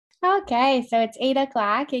Okay, so it's 8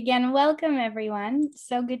 o'clock. Again, welcome everyone.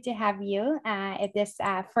 So good to have you at this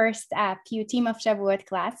first Pew Team of Shavuot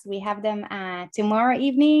class. We have them tomorrow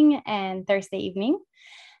evening and Thursday evening.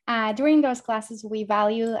 During those classes, we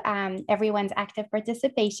value everyone's active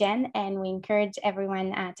participation, and we encourage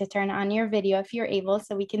everyone to turn on your video if you're able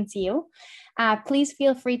so we can see you. Please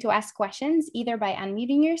feel free to ask questions either by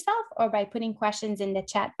unmuting yourself or by putting questions in the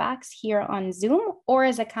chat box here on Zoom or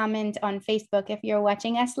as a comment on Facebook if you're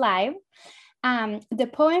watching us live. The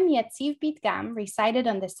poem Yatziv Pitgam, recited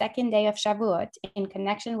on the second day of Shavuot in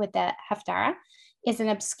connection with the haftarah, is an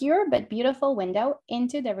obscure but beautiful window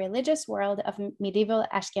into the religious world of medieval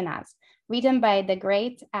Ashkenaz, written by the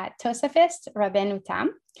great Tosafist Rabbenu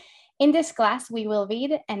Tam. In this class, we will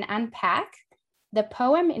read and unpack the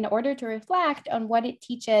poem in order to reflect on what it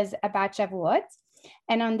teaches about Shavuot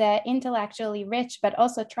and on the intellectually rich but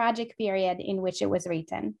also tragic period in which it was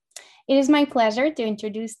written. It is my pleasure to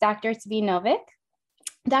introduce Dr. Tzvi Novick.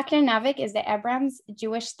 Dr. Novick is the Abrams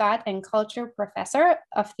Jewish Thought and Culture Professor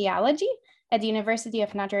of Theology at the University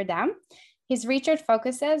of Notre Dame. His research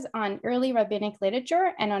focuses on early rabbinic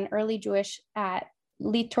literature and on early Jewish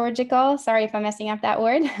liturgical, sorry if I'm messing up that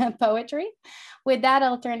word, poetry. With that,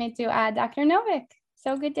 I'll turn it to Dr. Novick.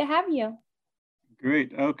 So good to have you.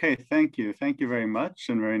 Great. Okay, thank you. Thank you very much,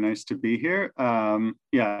 and very nice to be here.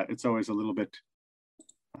 Yeah, it's always a little bit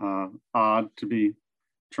odd to be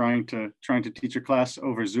trying to teach a class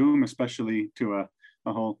over Zoom, especially to a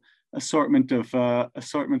whole assortment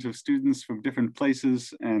of students from different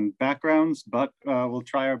places and backgrounds, but we'll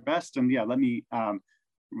try our best. And yeah, let me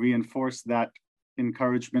reinforce that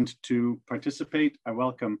encouragement to participate. I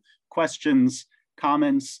welcome questions,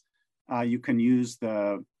 comments. You can use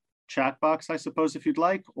the chat box, I suppose, if you'd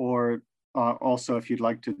like, or also if you'd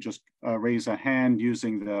like to just raise a hand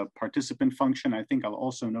using the participant function. I think I'll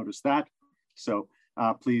also notice that. So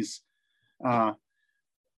please,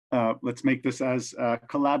 let's make this as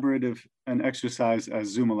collaborative an exercise as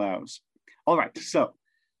Zoom allows. All right, so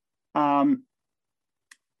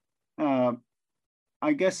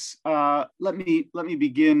I guess let me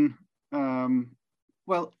begin.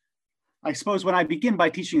 Well, I suppose when I begin by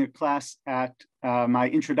teaching a class at my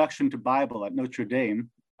introduction to Bible at Notre Dame,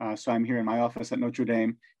 so I'm here in my office at Notre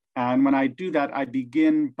Dame, and when I do that, I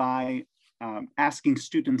begin by asking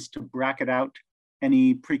students to bracket out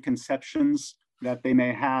any preconceptions that they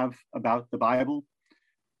may have about the Bible.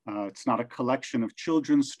 It's not a collection of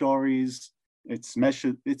children's stories. Its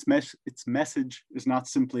message is not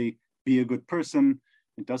simply be a good person.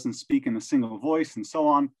 It doesn't speak in a single voice and so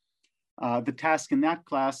on. The task in that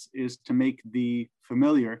class is to make the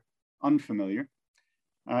familiar unfamiliar.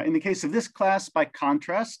 In the case of this class, by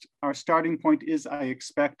contrast, our starting point is, I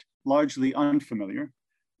expect, largely unfamiliar.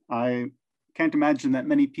 I can't imagine that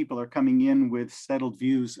many people are coming in with settled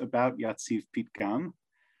views about Yatziv Pitgam.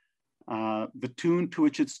 The tune to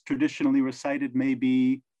which it's traditionally recited may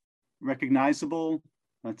be recognizable.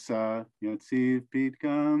 That's Yatziv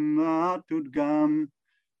Pitgam Tudgam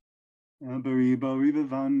Bariba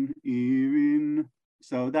Ribavan Irin.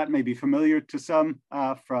 So that may be familiar to some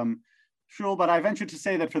from Shul, but I venture to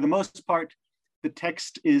say that for the most part, the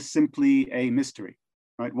text is simply a mystery,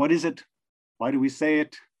 right? What is it? Why do we say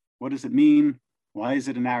it? What does it mean? Why is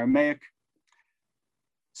it in Aramaic?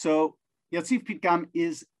 So Yatziv Pitgam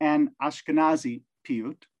is an Ashkenazi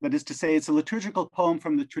piyut. That is to say, it's a liturgical poem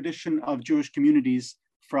from the tradition of Jewish communities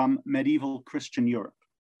from medieval Christian Europe.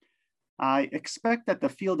 I expect that the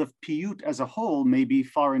field of piyut as a whole may be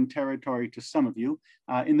foreign territory to some of you.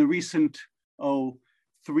 In the recent,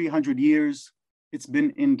 300 years, it's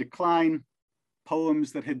been in decline.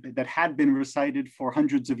 Poems that had been recited for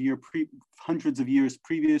hundreds of years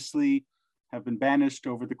previously have been banished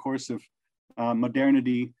over the course of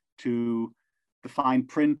modernity to the fine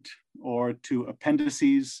print or to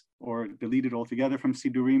appendices or deleted altogether from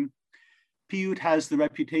Sidurim. Piyut has the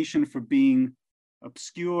reputation for being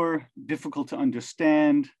obscure, difficult to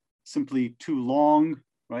understand, simply too long,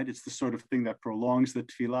 right? It's the sort of thing that prolongs the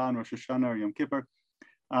Tefillah on Rosh Hashanah or Yom Kippur,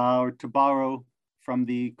 or to borrow from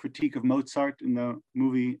the critique of Mozart in the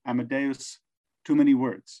movie Amadeus, too many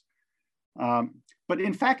words. But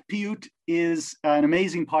in fact, piyut is an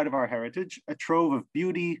amazing part of our heritage, a trove of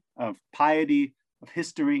beauty, of piety, of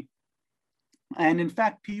history. And in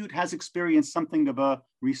fact, piyut has experienced something of a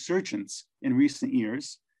resurgence in recent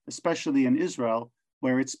years, especially in Israel,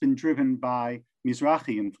 where it's been driven by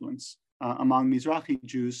Mizrahi influence. Among Mizrahi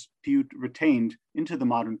Jews, piyut retained into the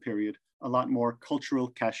modern period a lot more cultural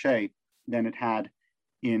cachet than it had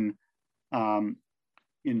in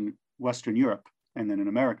Western Europe and then in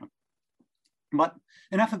America. But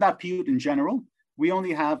enough about piyut in general. we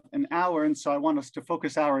only have an hour, and so I want us to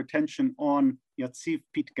focus our attention on Yatziv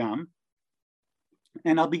Pitgam.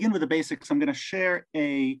 And I'll begin with the basics. I'm going to share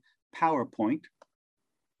a PowerPoint.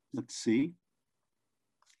 Let's see.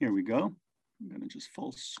 Here we go. I'm going to just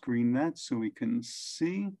full screen that so we can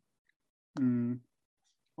see.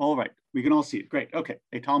 All right, we can all see it. Great. Okay.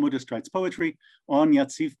 A Talmudist writes poetry on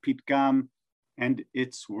Yatziv Pitgam and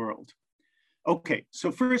its world. Okay,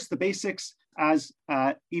 so first the basics, as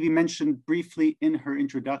Evie mentioned briefly in her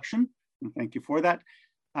introduction, and thank you for that.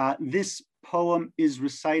 This poem is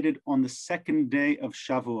recited on the second day of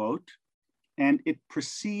Shavuot, and it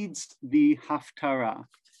precedes the haftarah.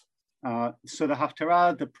 So the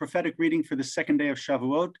haftarah, the prophetic reading for the second day of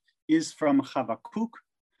Shavuot, is from Habakkuk,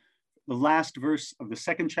 the last verse of the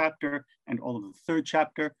second chapter and all of the third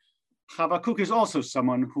chapter. Habakkuk is also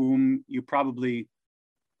someone whom you probably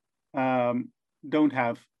don't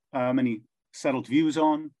have many settled views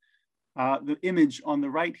on. The image on the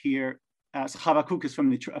right here, Habakkuk is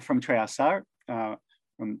from Trei Asar,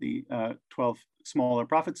 from the 12 smaller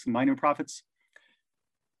prophets, the minor prophets.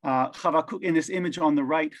 Habakkuk, in this image on the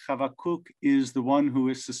right, Habakkuk is the one who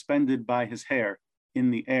is suspended by his hair in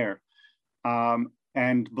the air.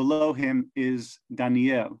 And below him is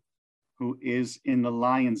Daniel, who is in the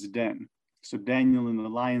lion's den. So Daniel in the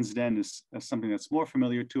lion's den is something that's more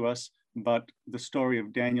familiar to us, but the story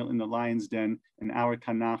of Daniel in the lion's den in our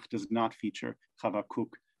Tanakh does not feature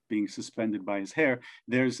Habakkuk being suspended by his hair.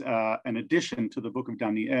 There's an addition to the book of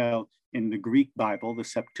Daniel in the Greek Bible, the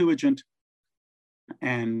Septuagint.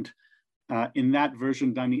 And in that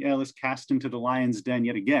version, Daniel is cast into the lion's den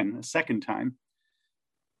yet again, a second time.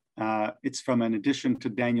 It's from an edition to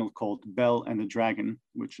Daniel called Bel and the Dragon,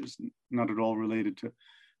 which is not at all related to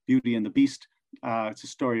Beauty and the Beast. It's a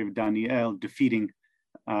story of Daniel defeating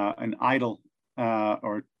an idol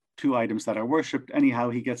or two items that are worshipped. Anyhow,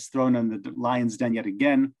 he gets thrown in the lion's den yet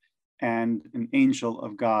again, and an angel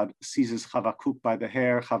of God seizes Habakkuk by the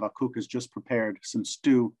hair. Habakkuk has just prepared some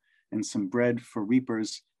stew and some bread for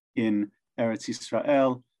reapers in Eretz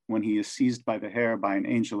Yisrael when he is seized by the hair by an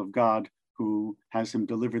angel of God who has him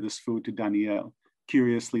deliver this food to Daniel.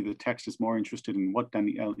 Curiously, the text is more interested in what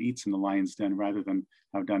Daniel eats in the lion's den rather than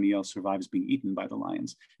how Daniel survives being eaten by the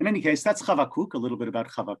lions. In any case, that's Habakkuk, a little bit about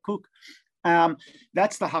Habakkuk.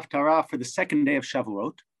 That's the haftarah for the second day of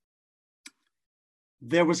Shavuot.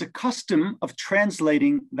 There was a custom of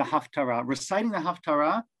translating the haftarah, reciting the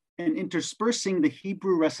haftarah and interspersing the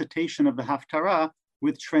Hebrew recitation of the haftarah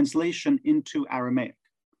with translation into Aramaic.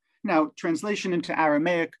 Now, translation into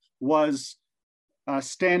Aramaic was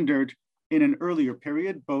standard in an earlier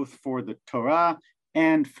period, both for the Torah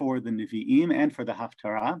and for the Nevi'im and for the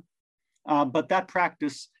haftarah. But that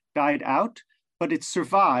practice died out, but it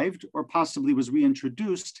survived or possibly was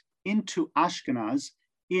reintroduced into Ashkenaz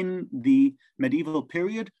in the medieval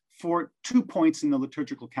period for 2 points in the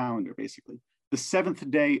liturgical calendar, basically. The seventh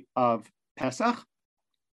day of Pesach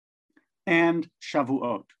and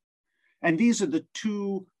Shavuot. And these are the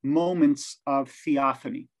two moments of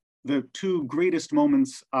theophany, the two greatest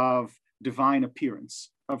moments of divine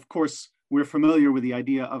appearance. Of course, we're familiar with the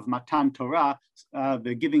idea of Matan Torah,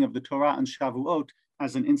 the giving of the Torah on Shavuot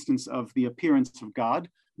as an instance of the appearance of God.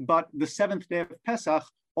 But the seventh day of Pesach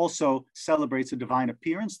also celebrates a divine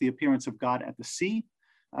appearance, the appearance of God at the sea.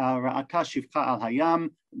 Ra'ata shivcha al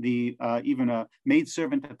hayam, even a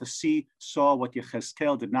maidservant at the sea saw what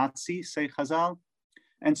Yechezkel did not see, say Chazal.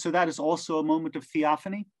 And so that is also a moment of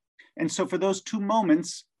theophany. And so for those two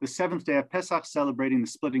moments, the seventh day of Pesach celebrating the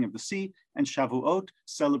splitting of the sea, and Shavuot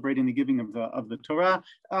celebrating the giving of the Torah,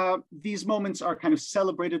 these moments are kind of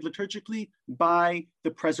celebrated liturgically by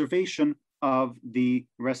the preservation of the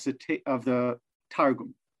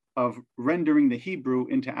Targum, of rendering the Hebrew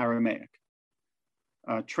into Aramaic,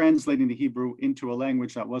 translating the Hebrew into a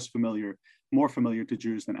language that was more familiar to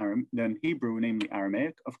Jews than Hebrew, namely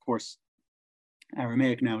Aramaic. Of course,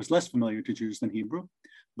 Aramaic now is less familiar to Jews than Hebrew,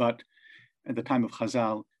 but at the time of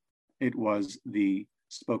Chazal, it was the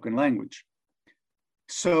spoken language.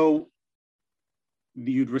 So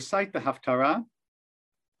you'd recite the haftarah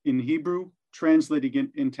in Hebrew, translating it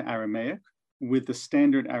into Aramaic with the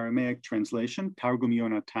standard Aramaic translation, Targum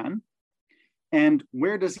Yonatan. And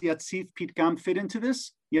where does Yatziv Pitgam fit into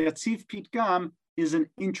this? Yatziv Pitgam is an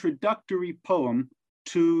introductory poem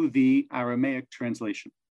to the Aramaic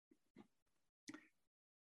translation.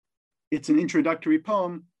 It's an introductory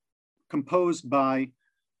poem composed by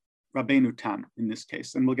Rabbenu Tam in this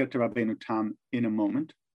case, and we'll get to Rabbenu Tam in a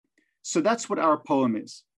moment. So that's what our poem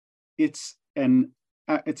is. It's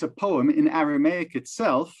a poem in Aramaic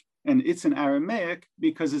itself, and it's in Aramaic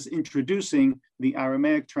because it's introducing the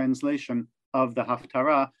Aramaic translation of the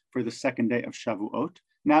haftarah for the second day of Shavuot.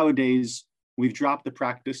 Nowadays, we've dropped the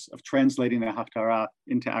practice of translating the haftarah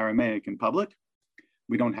into Aramaic in public.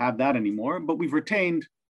 We don't have that anymore, but we've retained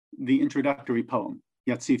the introductory poem,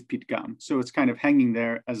 Yatziv Pitgam. So it's kind of hanging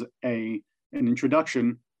there as an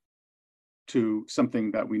introduction to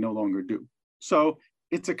something that we no longer do. So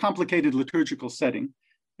it's a complicated liturgical setting,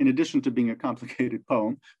 in addition to being a complicated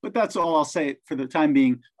poem, but that's all I'll say for the time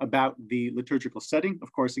being about the liturgical setting.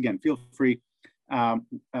 Of course, again, feel free,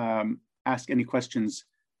 ask any questions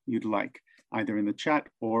you'd like, either in the chat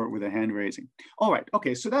or with a hand raising. All right,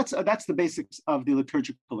 okay, so that's the basics of the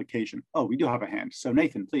liturgical occasion. Oh, we do have a hand, so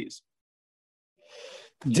Nathan, please.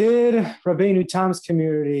 Did Rabbenu Tam's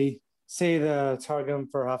community say the Targum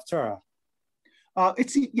for haftarah?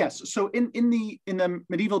 Yes. So in the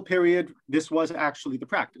medieval period, this was actually the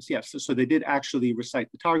practice. Yes. So they did actually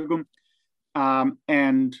recite the Targum,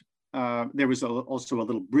 and there was also a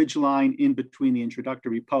little bridge line in between the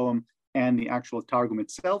introductory poem and the actual Targum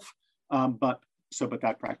itself. But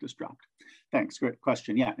that practice dropped. Thanks. Great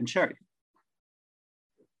question. Yeah. And Sherry.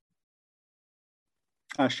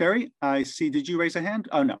 Sherry, I see, did you raise a hand?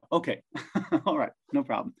 Oh, no, okay. All right, no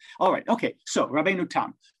problem. All right, okay, so Rabbenu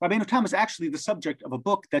Tam. Rabbenu Tam is actually the subject of a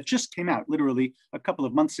book that just came out literally a couple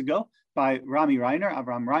of months ago by Avram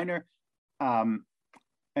Reiner.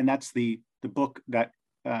 And that's the book that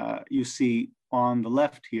you see on the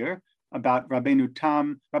left here about Rabbenu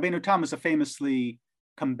Tam. Rabbenu Tam is a famously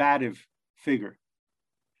combative figure.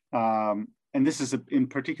 And this is in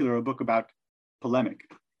particular a book about polemic.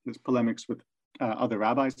 There's polemics with other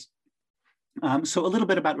rabbis. So a little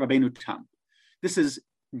bit about Rabbenu Tam. This is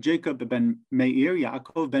Jacob ben Meir,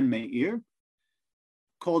 Yaakov ben Meir,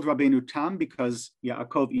 called Rabbenu Tam because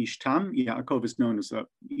Yaakov Ish Tam. Yaakov is known as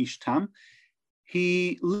Ish Tam.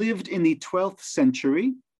 He lived in the 12th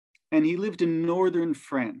century, and he lived in northern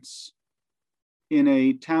France in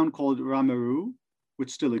a town called Rameru, which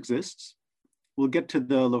still exists. We'll get to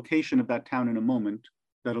the location of that town in a moment.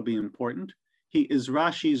 That'll be important. He is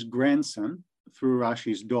Rashi's grandson through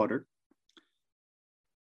Rashi's daughter.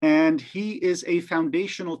 And he is a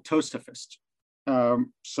foundational Tosafist.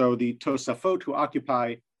 So the Tosafot who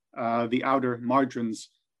occupy the outer margins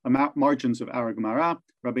of our Gemara,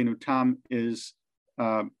 Rabbenu Tam is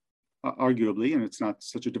arguably, and it's not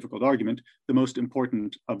such a difficult argument, the most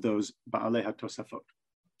important of those Ba'alei HaTosafot.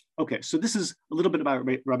 Okay, so this is a little bit about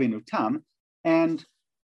Rabbenu Tam. And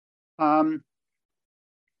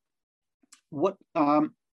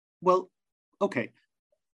okay,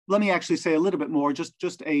 let me actually say a little bit more, just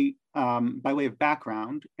by way of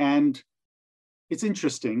background. And it's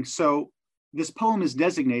interesting. So this poem is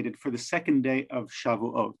designated for the second day of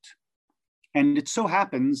Shavuot. And it so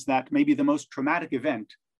happens that maybe the most traumatic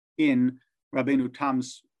event in Rabbenu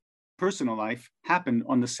Tam's personal life happened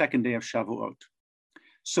on the second day of Shavuot.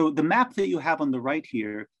 So the map that you have on the right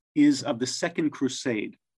here is of the Second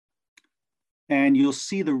Crusade. And you'll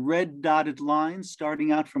see the red dotted lines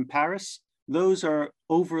starting out from Paris. Those are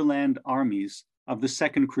overland armies of the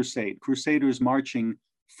Second Crusade, crusaders marching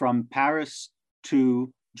from Paris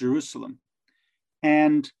to Jerusalem.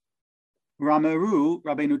 And Rameru,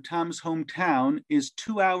 Rabbenu Tam's hometown, is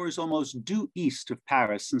 2 hours almost due east of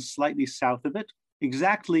Paris and slightly south of it,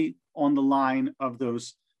 exactly on the line of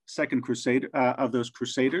those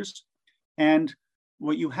crusaders. And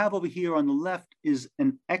what you have over here on the left is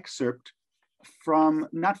an excerpt from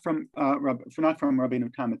not from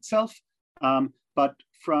Rabbenu Tam itself, but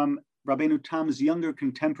from Rabbenu Tam's younger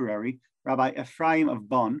contemporary, Rabbi Ephraim of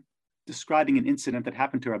Bonn, describing an incident that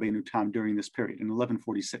happened to Rabbenu Tam during this period in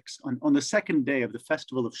 1146. On the second day of the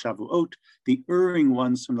festival of Shavuot, the erring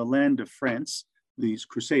ones from the land of France, these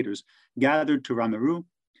crusaders, gathered to Rameru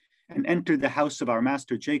and entered the house of our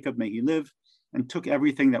master Jacob, may he live, and took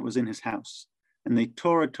everything that was in his house. And they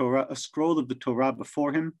tore a scroll of the Torah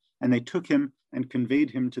before him, and they took him and conveyed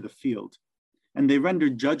him to the field. And they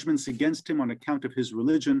rendered judgments against him on account of his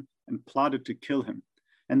religion and plotted to kill him.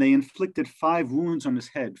 And they inflicted 5 wounds on his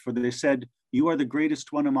head, for they said, "You are the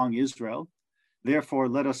greatest one among Israel. Therefore,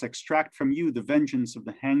 let us extract from you the vengeance of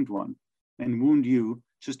the hanged one and wound you,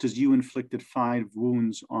 just as you inflicted 5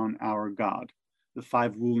 wounds on our God." The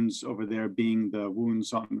 5 wounds over there being the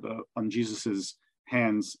wounds on Jesus's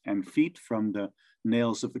hands and feet from the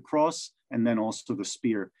nails of the cross, and then also the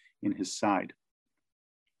spear in his side.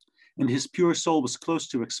 And his pure soul was close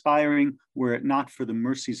to expiring, were it not for the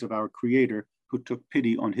mercies of our Creator, who took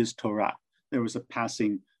pity on his Torah. There was a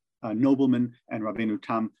passing nobleman, and Rabbenu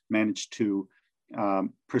Tam managed to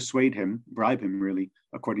persuade him, bribe him really,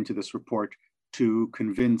 according to this report, to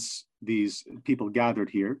convince these people gathered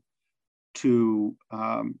here to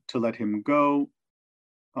let him go.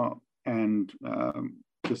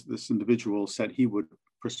 this individual said he would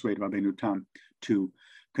persuade Rabbenu Tam to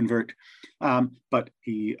convert, but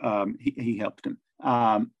he helped him.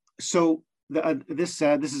 This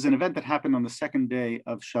is an event that happened on the second day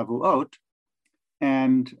of Shavuot,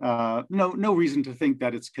 and no reason to think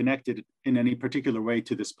that it's connected in any particular way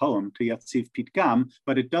to this poem, to Yatziv Pitgam,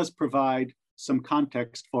 but it does provide some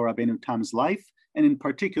context for Rabbenu Tam's life, and in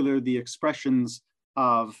particular the expressions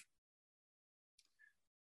of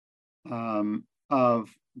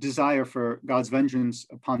desire for God's vengeance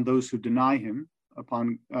upon those who deny him,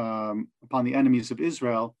 upon the enemies of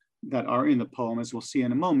Israel that are in the poem, as we'll see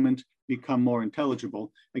in a moment, become more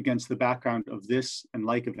intelligible against the background of this and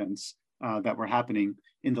like events that were happening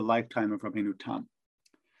in the lifetime of Rabbenu Tam.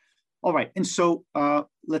 All right, and so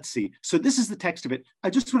let's see. So this is the text of it. I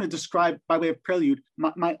just want to describe, by way of prelude,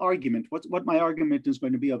 my argument, what my argument is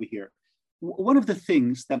going to be over here. One of the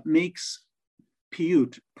things that makes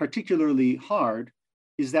piyut particularly hard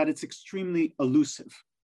is that it's extremely elusive.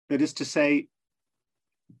 That is to say,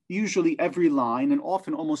 usually every line and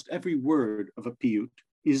often almost every word of a piyut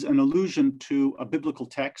is an allusion to a biblical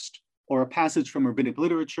text or a passage from rabbinic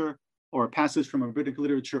literature or a passage from rabbinic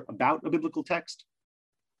literature about a biblical text.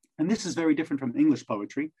 And this is very different from English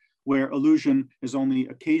poetry, where allusion is only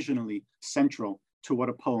occasionally central to what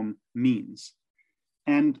a poem means.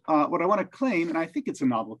 And what I want to claim, and I think it's a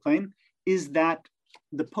novel claim, is that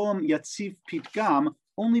the poem Yatziv Pitgam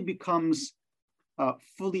only becomes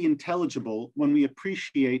fully intelligible when we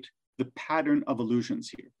appreciate the pattern of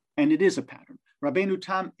allusions here. And it is a pattern. Rabbenu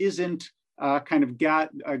Tam isn't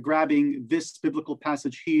grabbing this biblical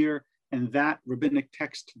passage here and that rabbinic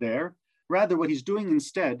text there. Rather, what he's doing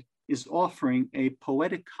instead is offering a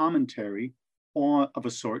poetic commentary of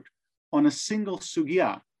a sort on a single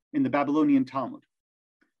sugya in the Babylonian Talmud.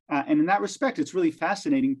 And in that respect, it's really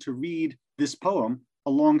fascinating to read this poem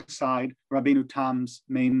alongside Rabbenu Tam's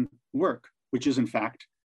main work, which is in fact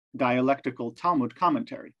dialectical Talmud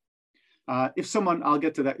commentary. If someone, I'll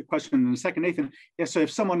get to that question in a second, Nathan. Yeah, so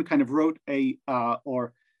if someone kind of wrote a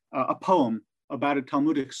poem about a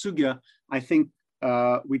Talmudic sugya, I think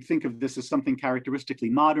we'd think of this as something characteristically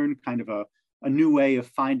modern, kind of a new way of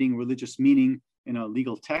finding religious meaning in a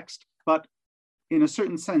legal text. But in a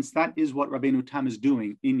certain sense, that is what Rabbenu Tam is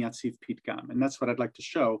doing in Yatziv Pitgam. And that's what I'd like to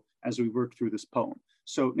show as we work through this poem.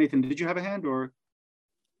 So Nathan, did you have a hand or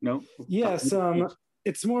no? Yes,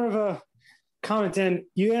 it's more of a comment, and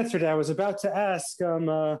you answered it. I was about to ask,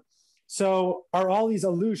 so are all these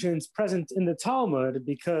allusions present in the Talmud?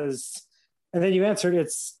 And then you answered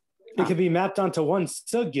it could be mapped onto one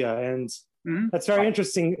sugya, and that's very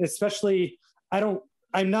interesting, especially,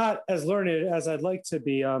 I'm not as learned as I'd like to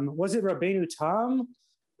be. Was it Rabbenu Tam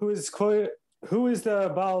who is the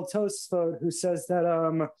Baal Tosafist who says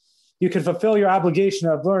that you can fulfill your obligation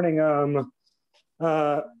of learning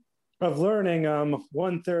 1/3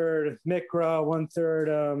 Mikra,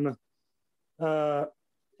 1/3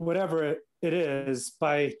 whatever it is,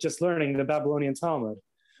 by just learning the Babylonian Talmud.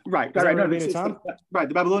 Right. The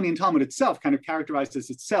Babylonian Talmud itself kind of characterizes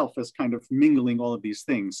itself as kind of mingling all of these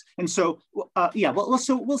things. And so,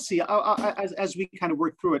 so we'll see as we kind of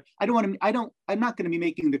work through it. I'm not going to be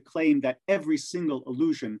making the claim that every single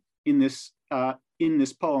allusion in this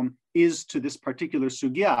poem is to this particular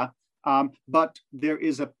sugya, but there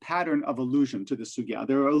is a pattern of allusion to the sugya.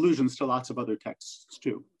 There are allusions to lots of other texts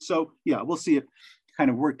too. So yeah, we'll see it kind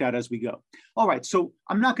of worked out as we go. All right, so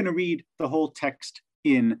I'm not going to read the whole text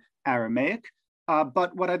in Aramaic,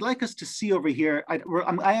 but what I'd like us to see over here, I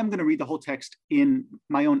am going to read the whole text in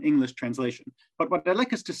my own English translation, but what I'd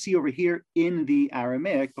like us to see over here in the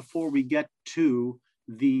Aramaic before we get to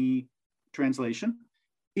the translation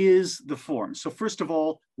is the form. So first of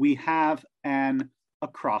all, we have an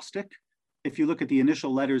acrostic. If you look at the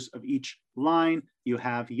initial letters of each line, you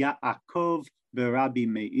have Yaakov Rabbi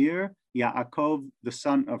Meir, Yaakov, the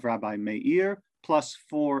son of Rabbi Meir, plus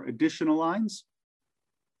 4 additional lines.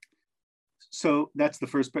 So that's the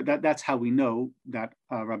first, but that's how we know that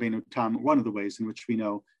Rabbenu Tam, one of the ways in which we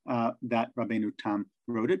know that Rabbenu Tam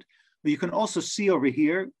wrote it. But you can also see over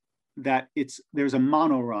here that there's a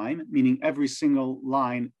monorhyme, meaning every single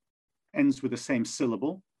line ends with the same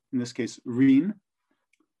syllable, in this case, rin.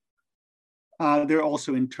 There are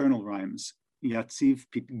also internal rhymes, Yatziv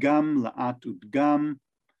Pitgam, La'at Udgam.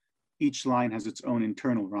 Each line has its own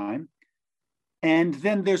internal rhyme. And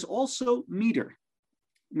then there's also meter.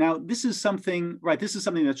 Now, this is something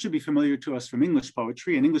that should be familiar to us from English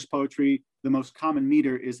poetry. In English poetry, the most common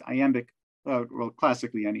meter is iambic, well,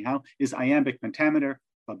 classically anyhow, is iambic pentameter,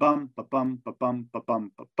 ba-bum, ba-bum, ba-bum,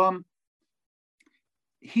 ba-bum, ba-bum.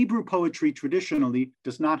 Hebrew poetry traditionally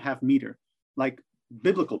does not have meter. Like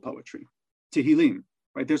biblical poetry, Tehillim,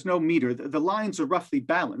 right? There's no meter. The lines are roughly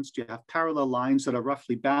balanced. You have parallel lines that are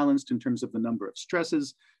roughly balanced in terms of the number of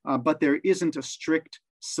stresses, but there isn't a strict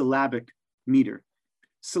syllabic meter.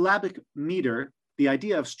 Syllabic meter, the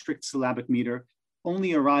idea of strict syllabic meter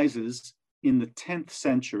only arises in the 10th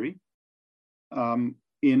century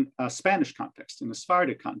in a Spanish context, in a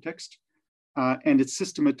Sephardic context, and it's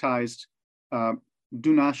systematized.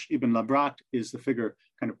 Dunash ibn Labrat is the figure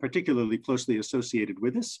kind of particularly closely associated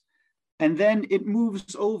with this. And then it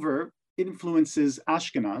moves over, influences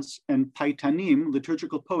Ashkenaz, and Paitanim,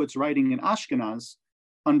 liturgical poets writing in Ashkenaz,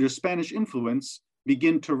 under Spanish influence,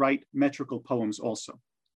 begin to write metrical poems also.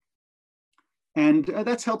 And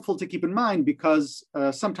that's helpful to keep in mind because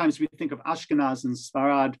sometimes we think of Ashkenaz and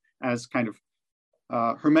Sfarad as kind of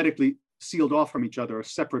hermetically sealed off from each other,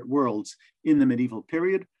 as separate worlds in the medieval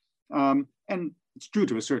period. And it's true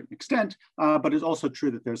to a certain extent, but it's also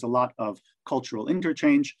true that there's a lot of cultural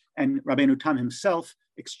interchange. And Rabbenu Tam himself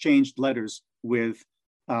exchanged letters with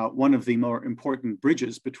one of the more important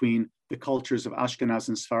bridges between the cultures of Ashkenaz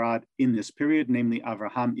and Sfarad in this period, namely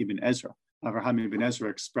Avraham ibn Ezra. Avraham ibn Ezra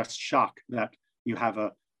expressed shock that you have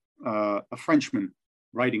a Frenchman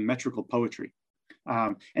writing metrical poetry.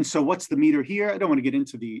 And so what's the meter here? I don't want to get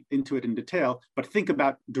into it in detail, but think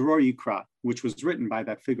about Deror Yikra, which was written by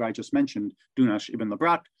that figure I just mentioned, Dunash ibn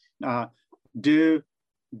Labrat. Deror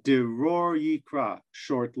Yikra,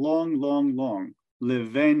 short, long, long, long.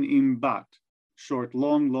 Leven imbat, short,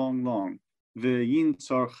 long, long, long. Ve'yin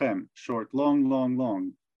tzorchem, short, long, long,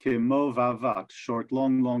 long. Kemo vavat, short,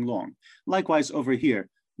 long, long, long. Likewise over here,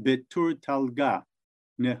 betur talga,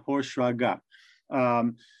 nehor shraga.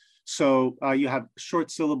 So you have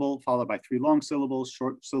short syllable followed by 3 long syllables,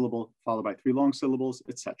 short syllable followed by 3 long syllables,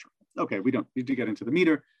 etc. Okay, we don't need to get into the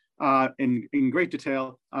meter in great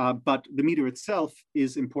detail, but the meter itself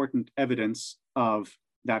is important evidence of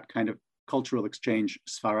that kind of cultural exchange,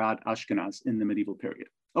 Sfarad Ashkenaz, in the medieval period.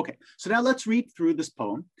 Okay, so now let's read through this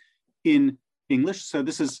poem in English. So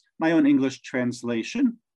this is my own English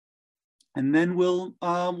translation, and then we'll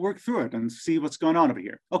work through it and see what's going on over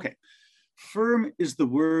here. Okay. Firm is the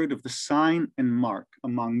word of the sign and mark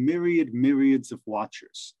among myriads of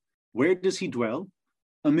watchers. Where does he dwell?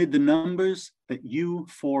 Amid the numbers that you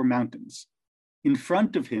 4 mountains. In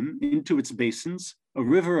front of him, into its basins, a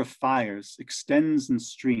river of fires extends and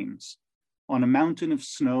streams. On a mountain of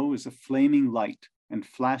snow is a flaming light and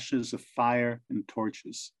flashes of fire and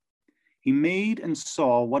torches. He made and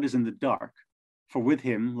saw what is in the dark, for with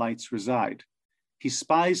him lights reside. He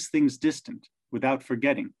spies things distant without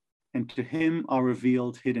forgetting, and to him are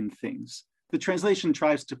revealed hidden things. The translation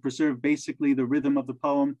tries to preserve basically the rhythm of the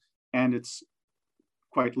poem, and it's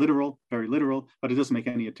quite literal, very literal, but it doesn't make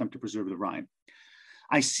any attempt to preserve the rhyme.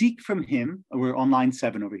 I seek from him, we're on line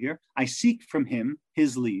 7 over here, I seek from him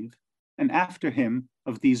his leave, and after him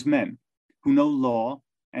of these men who know law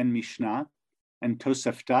and Mishnah, and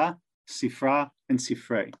Tosafta, Sifra, and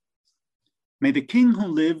Sifrei. May the king who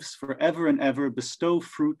lives forever and ever bestow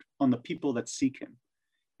fruit on the people that seek him.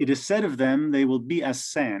 It is said of them, they will be as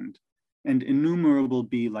sand, and innumerable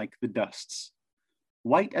be like the dusts.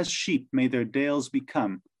 White as sheep may their dales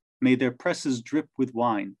become, may their presses drip with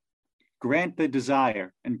wine. Grant their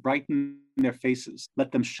desire and brighten their faces,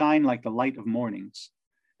 let them shine like the light of mornings.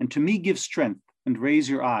 And to me give strength and raise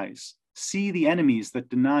your eyes, see the enemies that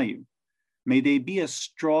deny you. May they be as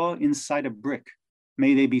straw inside a brick,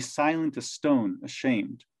 may they be silent as stone,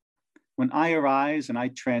 ashamed. When I arise and I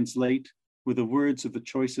translate, with the words of the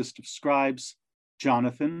choicest of scribes,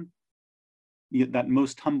 Jonathan, that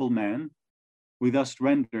most humble man, we thus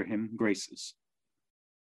render him graces.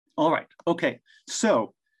 All right, okay,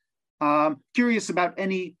 so curious about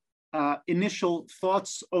any initial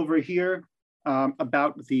thoughts over here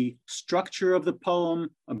about the structure of the poem,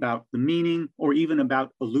 about the meaning, or even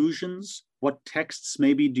about allusions. What texts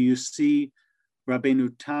maybe do you see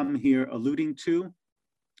Rabbenu Tam here alluding to?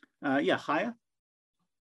 Yeah, Chaya?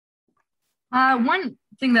 One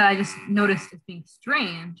thing that I just noticed as being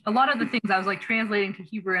strange, a lot of the things I was like translating to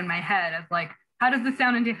Hebrew in my head as like, how does this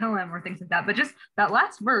sound in Tehillim or things like that? But just that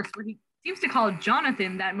last verse where he seems to call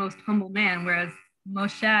Jonathan that most humble man, whereas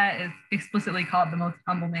Moshe is explicitly called the most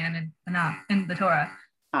humble man in the Torah.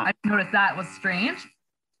 I noticed that was strange.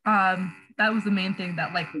 That was the main thing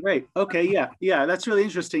that like. Great. Okay. Yeah. That's really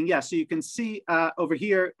interesting. Yeah. So you can see over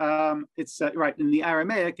here, it's right in the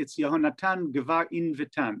Aramaic. It's Yehonatan Gevar in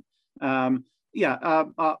Vitan.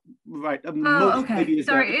 Right. Okay.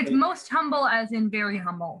 Sorry, it's most humble as in very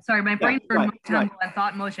humble. Sorry, my brain heard most humble and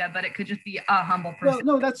thought Moshe, but it could just be a humble person.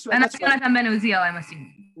 No, that's right. And that's Jonathan Ben Uziel, I'm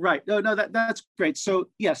assuming. Right. No, that's great. So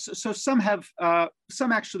yes, so some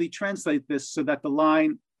actually translate this so that the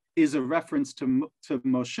line is a reference to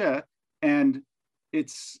Moshe, and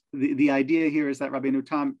it's the idea here is that Rabbenu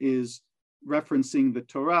Tam is referencing the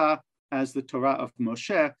Torah as the Torah of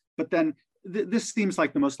Moshe, but then this seems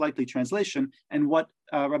like the most likely translation. And what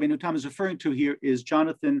Rabbenu Tam is referring to here is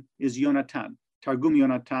Jonathan is Yonatan, Targum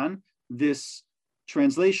Yonatan, this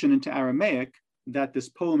translation into Aramaic that this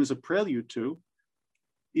poem is a prelude to,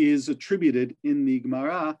 is attributed in the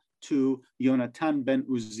Gemara to Yonatan ben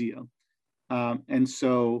Uziel. And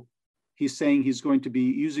so he's saying he's going to be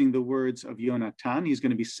using the words of Yonatan. He's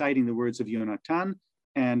going to be citing the words of Yonatan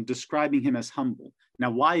and describing him as humble.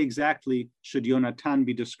 Now, why exactly should Yonatan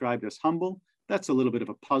be described as humble? That's a little bit of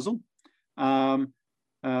a puzzle. Yair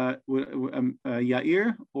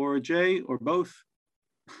or Jay or both?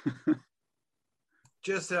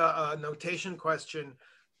 Just a notation question.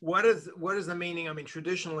 What is the meaning? I mean,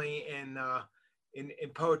 traditionally in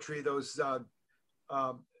poetry, those are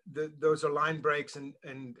line breaks, and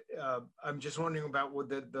I'm just wondering about what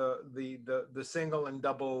the single and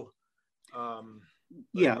double.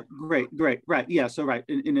 Yeah, great, right. Yeah, so right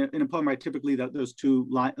in a poem, right, typically those two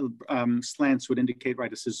slants would indicate,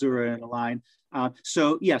 right, a caesura and a line.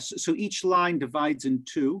 So yes, so each line divides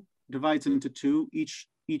into two.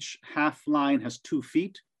 Each half line has 2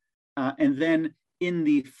 feet, and then in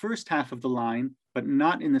the first half of the line, but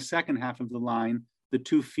not in the second half of the line, the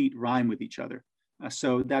 2 feet rhyme with each other.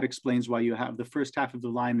 So that explains why you have the first half of the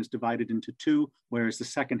line is divided into 2, whereas the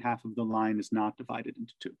second half of the line is not divided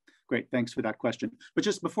into 2. Great, thanks for that question. But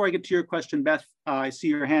just before I get to your question, Beth, I see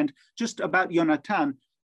your hand. Just about Yonatan,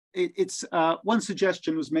 it's one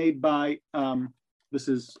suggestion was made by, this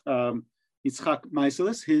is Yitzchak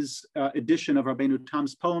Meiselis, his edition of Rabbenu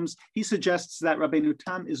Tam's poems. He suggests that Rabbenu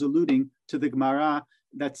Tam is alluding to the Gemara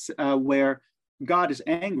that's where God is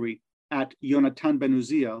angry at Yonatan ben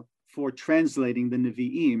Uziel for translating the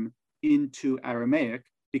Nevi'im into Aramaic,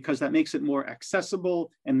 because that makes it more accessible,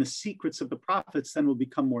 and the secrets of the prophets then will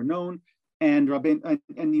become more known. And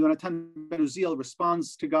Yonatan ben Uziel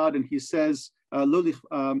responds to God, and he says, you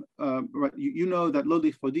know that lo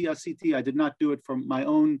lichvodi asiti, I did not do it for my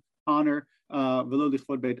own honor, velo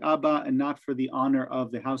lichvod beit Abba, and not for the honor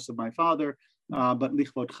of the house of my father, but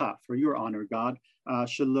lichvodcha, for your honor, God,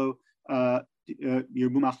 shelo yirbu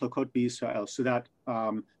machlokot b'Yisrael, so that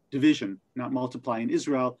division, not multiply in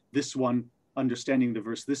Israel, this one understanding the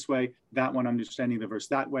verse this way, that one understanding the verse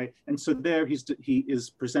that way. And so there he is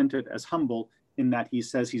presented as humble in that he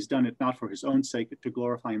says he's done it not for his own sake to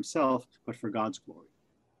glorify himself, but for God's glory.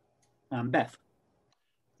 Beth.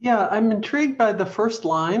 Yeah, I'm intrigued by the first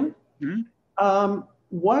line. Mm-hmm.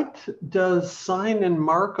 What does sign and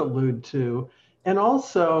mark allude to? And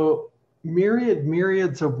also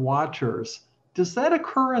myriads of watchers. Does that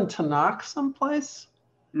occur in Tanakh someplace?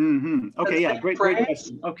 Mm-hmm. Okay, yeah, great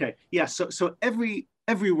question. Okay, yeah, so every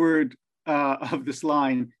word of this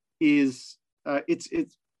line is it's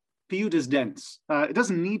piyut is dense. It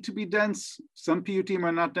doesn't need to be dense. Some piyutim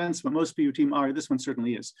are not dense, but most piyutim are. This one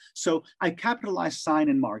certainly is. So I capitalize sign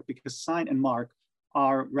and mark because sign and mark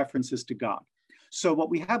are references to God. So what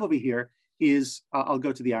we have over here is I'll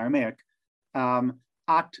go to the Aramaic,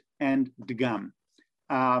 at and dgam.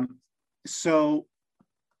 So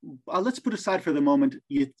let's put aside for the moment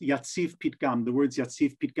Yatziv Pitgam, the words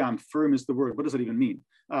Yatziv Pitgam, firm is the word. What does that even mean?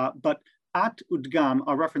 But at udgam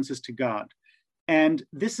are references to God. And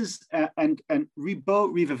this is, and ribo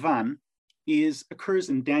rivavan occurs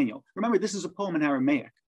in Daniel. Remember, this is a poem in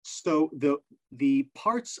Aramaic. So the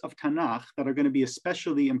parts of Tanakh that are going to be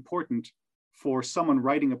especially important for someone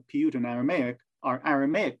writing a piyut in Aramaic are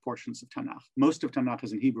Aramaic portions of Tanakh. Most of Tanakh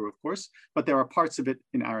is in Hebrew, of course, but there are parts of it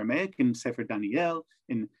in Aramaic, in Sefer Daniel,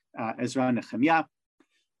 in Ezra and Nehemiah.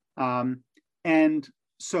 And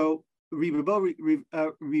so Ribo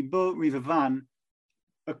Rivavan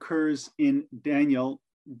occurs in Daniel,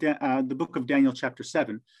 the book of Daniel, chapter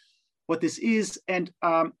 7. What this is, and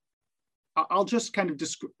I'll just kind of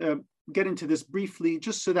get into this briefly,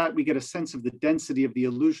 just so that we get a sense of the density of the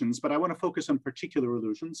allusions, but I want to focus on particular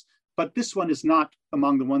allusions. But this one is not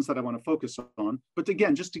among the ones that I want to focus on. But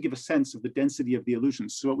again, just to give a sense of the density of the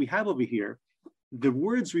allusions. So what we have over here, the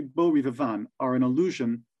words Ribo Rivavan are an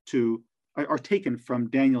allusion to, are taken from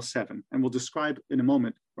Daniel 7, and we'll describe in a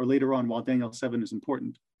moment or later on while Daniel 7 is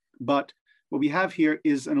important. But what we have here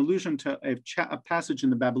is an allusion to a passage in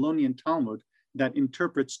the Babylonian Talmud that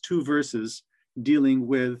interprets 2 verses dealing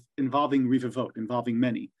with involving rivavot, involving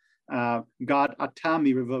many. God atam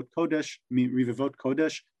mi rivavot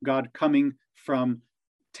kodesh, God coming from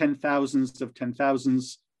 10,000s of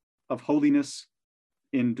 10,000s of holiness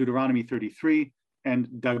in Deuteronomy 33, and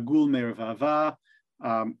Dagul Mervava,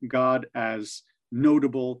 God as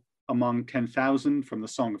notable among 10,000 from the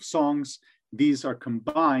Song of Songs. These are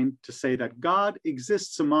combined to say that God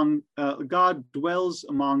exists among, God dwells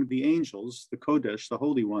among the angels, the Kodesh, the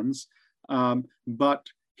holy ones, but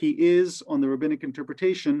he is, on the rabbinic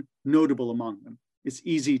interpretation, notable among them. It's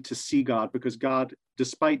easy to see God because God,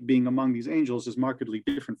 despite being among these angels, is markedly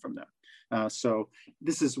different from them. So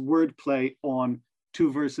this is wordplay on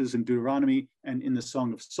two verses in Deuteronomy and in the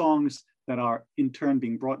Song of Songs that are in turn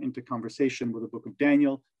being brought into conversation with the book of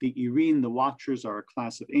Daniel. The Irene, the Watchers, are a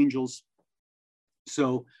class of angels.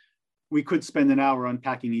 So we could spend an hour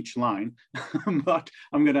unpacking each line, but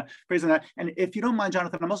I'm going to praise on that. And if you don't mind,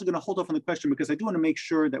 Jonathan, I'm also going to hold off on the question because I do want to make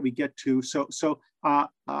sure that we get to. So I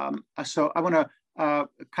want to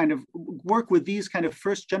kind of work with these kind of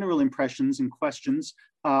first general impressions and questions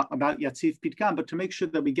about Yatziv Pitgam, but to make sure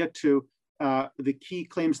that we get to the key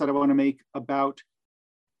claims that I want to make about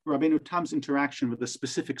Rabbenu Tam's interaction with a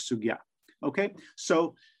specific sugya. Okay,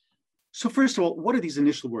 so first of all, what are these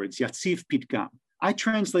initial words? Yatziv Pitgam. I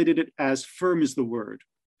translated it as firm is the word.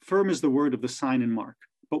 Firm is the word of the sign and mark.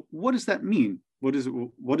 But what does that mean? What is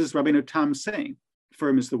Rabbenu Tam saying?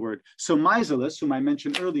 Firm is the word. So Maizelis, whom I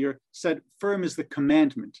mentioned earlier, said firm is the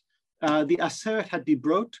commandment. The Aseret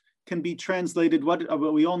HaDibrot can be translated,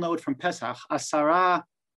 what we all know it from Pesach, Asara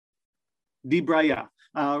Dibraya.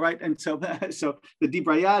 Right, and so the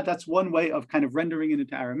Dibraya, that's one way of kind of rendering it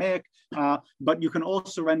into Aramaic, but you can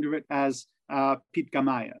also render it as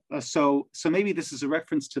Pitgamaya. So maybe this is a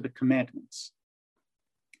reference to the commandments.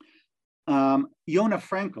 Yonah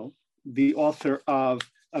Frankel, the author of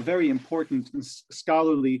a very important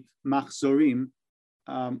scholarly Machzorim,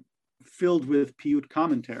 filled with Piyut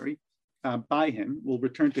commentary by him, we'll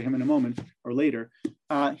return to him in a moment or later,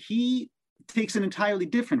 he takes an entirely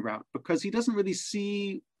different route because he doesn't really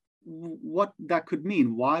see what that could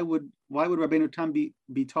mean. Why would Rabbenu Tam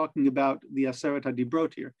be talking about the Aseret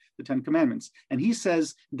HaDibrot here, the 10 Commandments? And he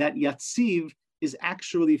says that Yatziv is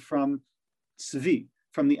actually from Tzvi,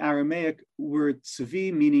 from the Aramaic word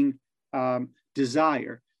Tzvi, meaning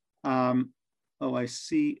desire. I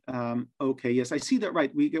see. Okay, yes, I see that.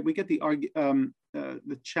 Right, we get the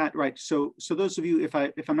chat right. So those of you, if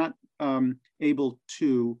I'm not able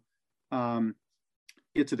to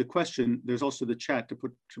get to the question, there's also the chat to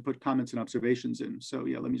put comments and observations in. So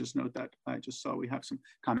yeah, let me just note that. I just saw we have some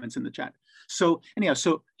comments in the chat. So anyhow,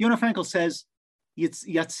 so Yonah Frankel says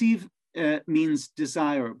Yatziv means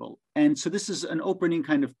desirable. And so this is an opening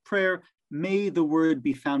kind of prayer. May the word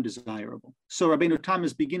be found desirable. So Rabbenu Tam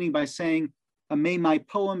is beginning by saying, may my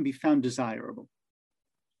poem be found desirable.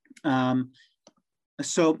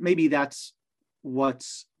 So maybe that's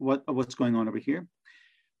what's going on over here.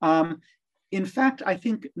 In fact, I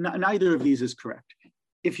think neither of these is correct.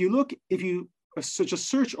 If you just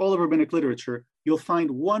search all of rabbinic literature, you'll find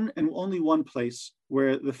one and only one place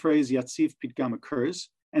where the phrase Yatziv Pitgam occurs,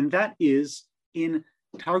 and that is in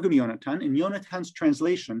Targum Yonatan, in Yonatan's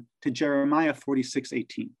translation to Jeremiah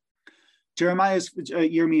 46:18. Jeremiah's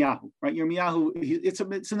Yirmiyahu, right? Yirmiyahu,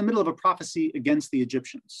 it's in the middle of a prophecy against the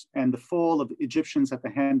Egyptians and the fall of the Egyptians at the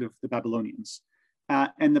hand of the Babylonians.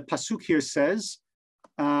 And the pasuk here says,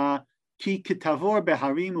 Ki kitavor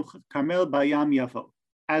beharim Carmel bayam yavo.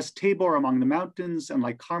 As Tabor among the mountains and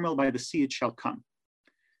like Carmel by the sea, it shall come.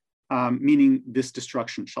 Meaning this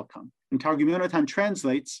destruction shall come. And Targum Yonatan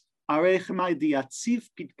translates, Arech mai diatziv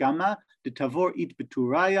pitgama de tavor it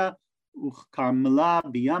beturaya uchkarmela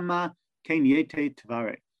biyama ken yete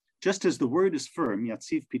tvare. Just as the word is firm,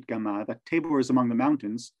 Yatziv Pitgama, that Tabor is among the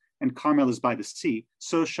mountains and Carmel is by the sea,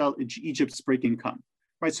 so shall Egypt's breaking come.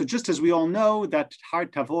 Right, so just as we all know that Har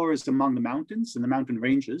Tavor is among the mountains and the mountain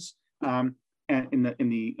ranges, and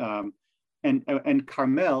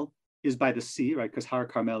Carmel is by the sea, right? Because Har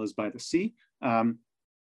Carmel is by the sea.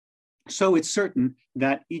 So it's certain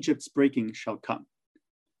that Egypt's breaking shall come.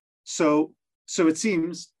 So it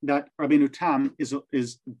seems that Rabbenu Tam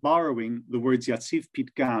is borrowing the words Yatziv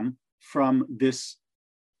Pitgam from this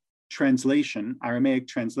translation, Aramaic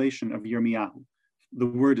translation of Yirmiyahu. The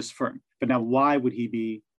word is firm. But now, why would he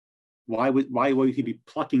be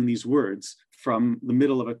plucking these words from the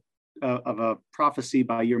middle of a prophecy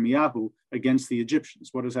by Yirmiyahu against the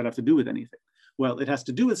Egyptians? What does that have to do with anything? Well, it has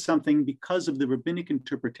to do with something because of the rabbinic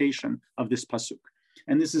interpretation of this pasuk,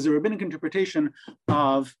 and this is a rabbinic interpretation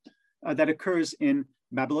of that occurs in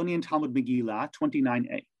Babylonian Talmud Megillah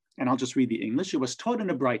 29a. And I'll just read the English. It was taught in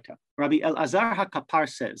a Braita. Rabbi Elazar HaKapar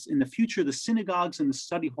says, in the future, the synagogues and the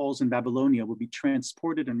study halls in Babylonia will be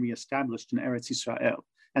transported and reestablished in Eretz Yisrael.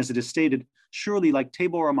 As it is stated, surely like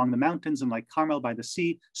Tabor among the mountains and like Carmel by the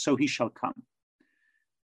sea, so he shall come.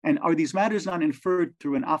 And are these matters not inferred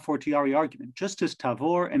through an a fortiori argument? Just as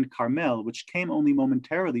Tavor and Carmel, which came only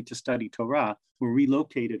momentarily to study Torah, were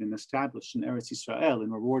relocated and established in Eretz Israel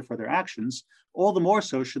in reward for their actions, all the more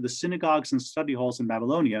so should the synagogues and study halls in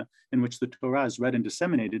Babylonia, in which the Torah is read and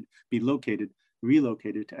disseminated, be relocated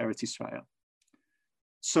to Eretz Israel.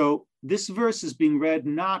 So this verse is being read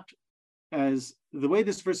not as, the way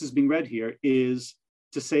this verse is being read here is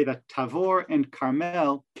to say that Tavor and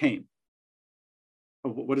Carmel came.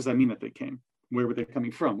 What does that mean that they came? Where were they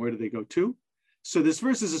coming from? Where did they go to? So this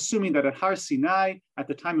verse is assuming that at Har Sinai, at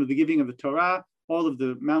the time of the giving of the Torah, all of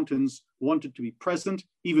the mountains wanted to be present,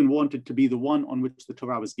 even wanted to be the one on which the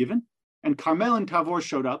Torah was given. And Carmel and Tavor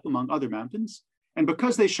showed up among other mountains. And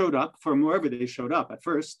because they showed up from wherever they showed up at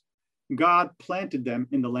first, God planted them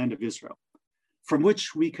in the land of Israel, from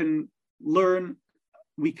which we can learn,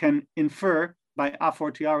 we can infer by a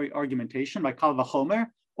fortiori argumentation, by Kal Vachomer,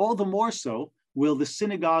 all the more so will the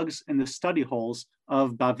synagogues and the study halls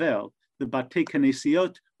of Bavel, the Batei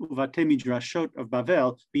Knesiot uVatei Midrashot of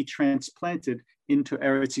Bavel, be transplanted into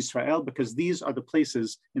Eretz Israel, because these are the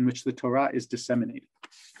places in which the Torah is disseminated.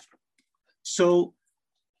 So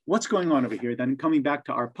what's going on over here then, coming back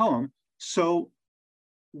to our poem? So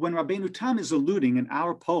when Rabbenu Tam is alluding in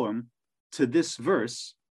our poem to this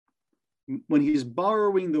verse, when he's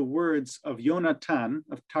borrowing the words of Yonatan,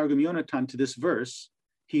 of Targum Yonatan to this verse,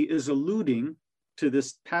 he is alluding to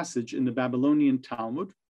this passage in the Babylonian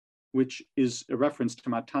Talmud, which is a reference to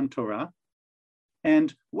Matan Torah.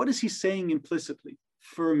 And what is he saying implicitly?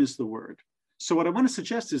 Firm is the word. So what I want to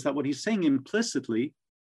suggest is that what he's saying implicitly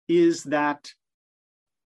is that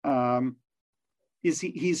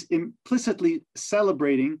he's implicitly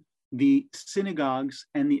celebrating the synagogues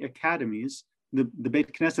and the academies, the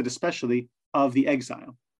Beit Knesset especially, of the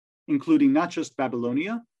exile, including not just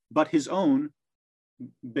Babylonia, but his own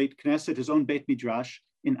Beit Knesset, his own Beit Midrash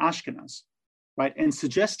in Ashkenaz, right? And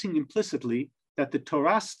suggesting implicitly that the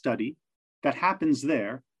Torah study that happens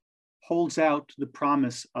there holds out the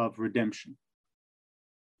promise of redemption.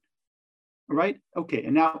 All right, okay,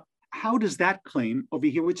 and now how does that claim over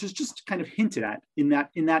here, which is just kind of hinted at in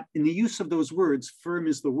the use of those words, firm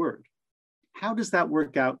is the word. How does that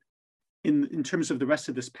work out in terms of the rest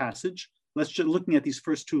of this passage? Let's just looking at these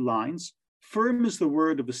first two lines. Firm is the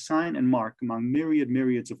word of a sign and mark among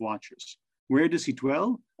myriads of watchers. Where does he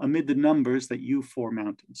dwell? Amid the numbers that you four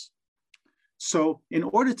mountains. So in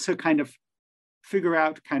order to kind of figure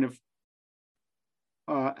out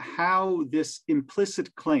how this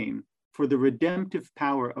implicit claim for the redemptive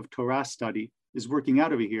power of Torah study is working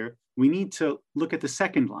out over here, we need to look at the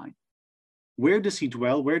second line. Where does he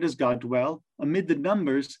dwell? Where does God dwell? Amid the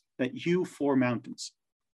numbers that hew four mountains.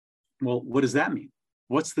 Well, what does that mean?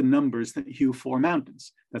 What's the numbers that hew four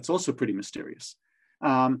mountains? That's also pretty mysterious.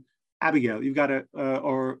 Abigail, you've got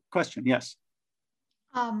a question, yes?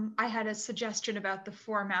 I had a suggestion about the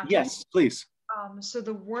four mountains. Yes, please. So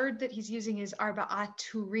the word that he's using is arba'at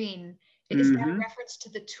turin. Is that a reference to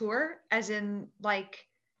the Tur, as in like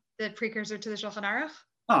the precursor to the Shulchan Aruch?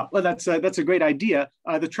 Oh, well, that's a great idea.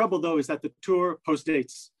 The trouble, though, is that the Tur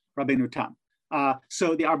postdates Rabbenu Tam.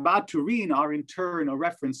 So the Arba Turin are in turn a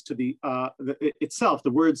reference to the itself.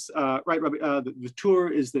 The words, right? The Tur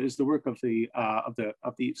is the work of the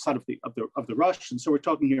son of the Rush, and so we're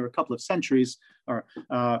talking here a couple of centuries, or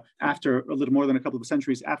after a little more than a couple of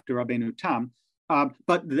centuries after Rabbenu Tam.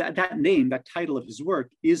 But that name, that title of his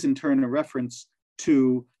work, is in turn a reference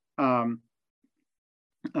to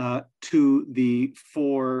the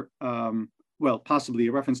four, possibly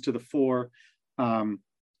a reference to the four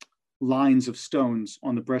lines of stones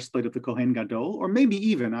on the breastplate of the Kohen Gadol, or maybe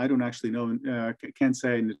even, I don't actually know, can't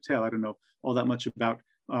say in detail, I don't know all that much about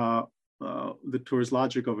the Tur's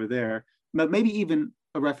logic over there, but maybe even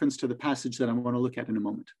a reference to the passage that I want to look at in a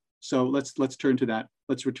moment. So let's turn to that.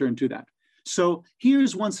 Let's return to that. So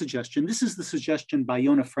here's one suggestion. This is the suggestion by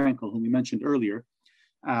Yonah Frankel, whom we mentioned earlier.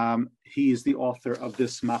 He is the author of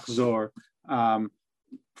this Machzor,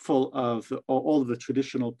 full of all of the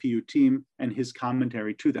traditional piyutim and his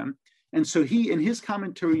commentary to them. And so he, in his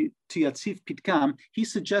commentary to Yatziv Pitgam, he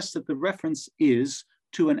suggests that the reference is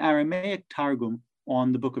to an Aramaic Targum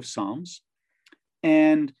on the Book of Psalms.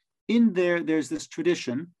 And in there, there's this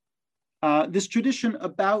tradition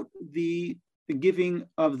about the giving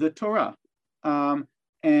of the Torah, that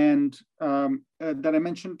I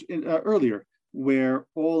mentioned earlier, where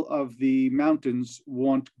all of the mountains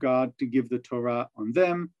want God to give the Torah on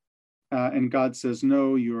them, and God says,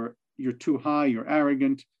 no, you're too high, you're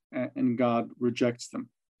arrogant, and God rejects them.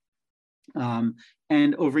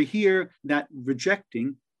 And over here, that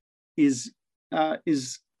rejecting is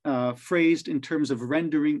phrased in terms of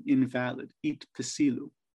rendering invalid, it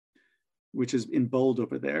pesilu. which is in bold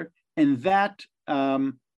over there. And that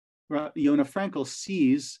Yonah Frankel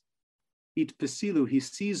sees, it pesilu, he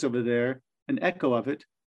sees over there an echo of it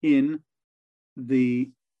in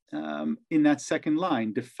that second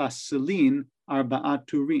line, the fasilin arba'at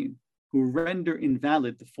turin, who render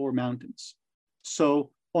invalid the 4 mountains.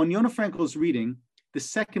 So on Yonah Frankel's reading, the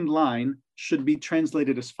second line should be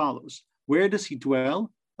translated as follows. Where does he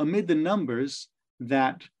dwell? Amid the numbers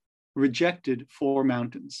that rejected 4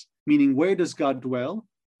 mountains. Meaning, where does God dwell?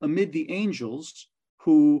 Amid the angels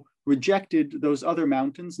who rejected those other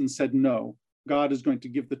mountains and said, no, God is going to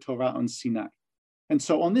give the Torah on Sinai. And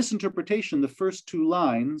so on this interpretation, the first 2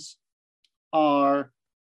 lines are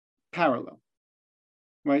parallel,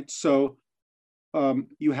 right? So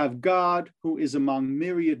you have God who is among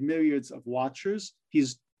myriads of watchers.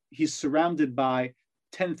 He's surrounded by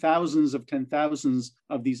 10,000s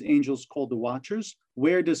of these angels called the watchers.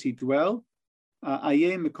 Where does he dwell?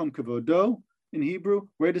 Ayeh mekom kavodo in Hebrew.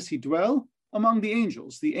 Where does he dwell? Among the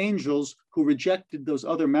angels who rejected those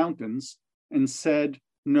other mountains and said,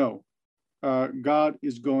 no, God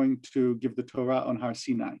is going to give the Torah on Har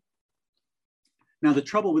Sinai. Now, the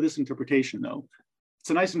trouble with this interpretation, though, it's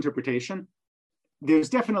a nice interpretation. There's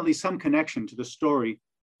definitely some connection to the story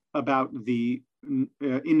about the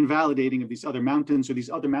invalidating of these other mountains, or these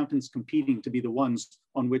other mountains competing to be the ones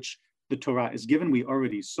on which the Torah is given. We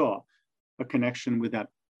already saw a connection with that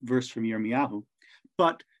verse from Yirmiyahu.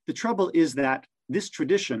 But the trouble is that this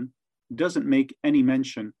tradition doesn't make any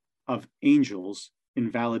mention of angels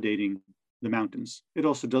invalidating the mountains. It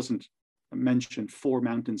also doesn't mention 4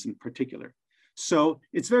 mountains in particular. So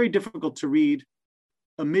it's very difficult to read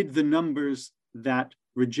amid the numbers that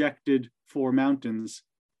rejected 4 mountains,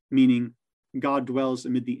 meaning God dwells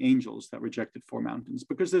amid the angels that rejected 4 mountains,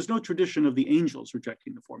 because there's no tradition of the angels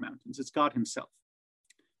rejecting the 4 mountains. It's God himself.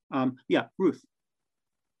 Yeah, Ruth.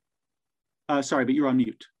 Sorry, but you're on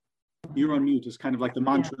mute. You're on mute is kind of like the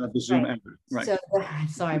mantra of the Zoom effort. Right. So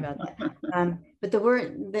sorry about that. But the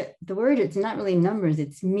word, it's not really numbers,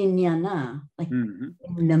 it's minyana, like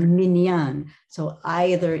the minyan. So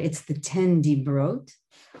either it's the 10 dibrot,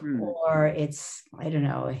 or it's, I don't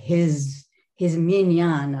know, his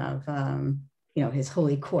minyan of his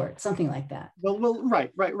holy court, something like that. Well,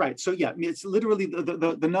 right. So yeah, it's literally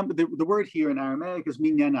the number. The word here in Aramaic is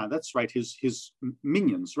minyana. That's right. His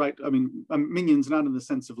minions, right? I mean, minions not in the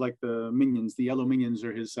sense of like the minions, the yellow minions,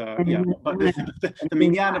 or his but the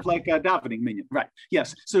minyan of like davening minion, right?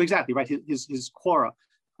 Yes. So exactly right. His quora,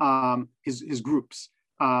 his groups.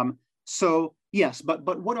 So yes,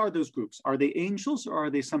 but what are those groups? Are they angels or are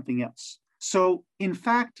they something else? So in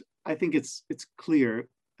fact, I think it's clear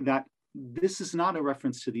that this is not a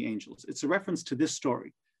reference to the angels. It's a reference to this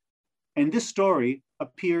story. And this story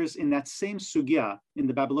appears in that same sugya in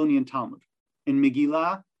the Babylonian Talmud, in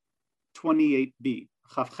Megillah 28b,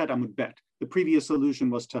 Chavchet Amud Bet. The previous allusion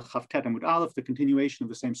was to Chavtet Amud Aleph, the continuation of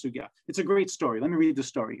the same sugya. It's a great story. Let me read the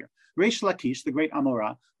story here. Reish Lakish, the great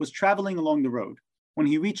Amorah, was traveling along the road when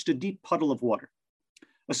he reached a deep puddle of water.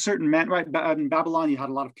 A certain man, right? In Babylon, you had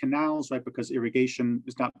a lot of canals, right? Because irrigation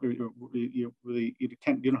is not you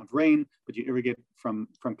don't have rain, but you irrigate from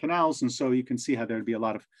canals, and so you can see how there'd be a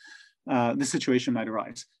lot of this situation might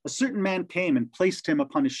arise. A certain man came and placed him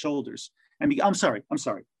upon his shoulders, and I'm sorry.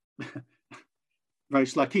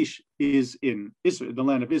 Reish Lakish is in Israel, the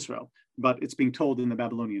land of Israel, but it's being told in the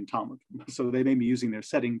Babylonian Talmud, so they may be using their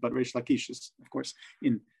setting, but Reish Lakish is, of course,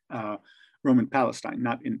 in Roman Palestine,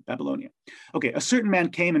 not in Babylonia. Okay, a certain man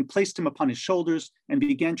came and placed him upon his shoulders and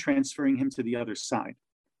began transferring him to the other side.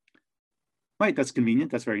 Right, that's convenient,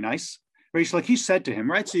 that's very nice. Reish Lakish said to him,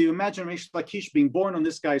 right, so you imagine Reish Lakish being born on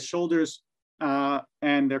this guy's shoulders,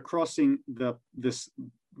 and they're crossing this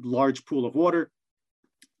large pool of water,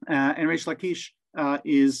 and Reish Lakish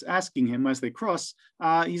is asking him as they cross,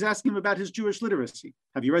 he's asking him about his Jewish literacy.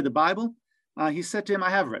 Have you read the Bible? He said to him, I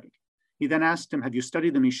have read it. He then asked him, have you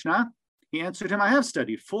studied the Mishnah? He answered him, I have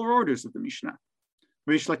studied 4 orders of the Mishnah.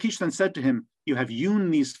 Reish Lakish then said to him, you have hewn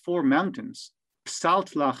these 4 mountains,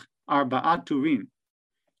 psalt lach arba'at turin,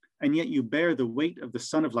 and yet you bear the weight of the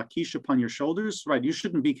son of Lakish upon your shoulders. Right, you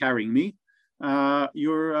shouldn't be carrying me.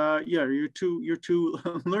 You're too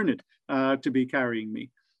learned to be carrying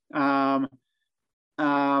me.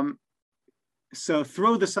 So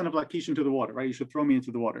throw the son of Lakish into the water, right? You should throw me into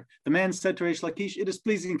the water. The man said to Reish Lakish, it is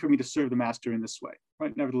pleasing for me to serve the master in this way,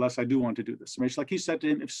 right? Nevertheless, I do want to do this. Reish Lakish said to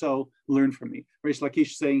him, if so, learn from me. Reish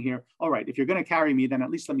Lakish saying here, all right, if you're going to carry me, then at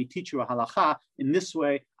least let me teach you a halacha. In this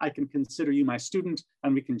way, I can consider you my student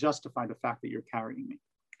and we can justify the fact that you're carrying me.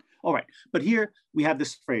 All right, but here we have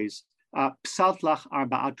this phrase, psalt lach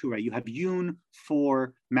arba'at turei, you have hewn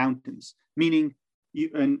 4 mountains, meaning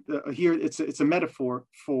here it's a metaphor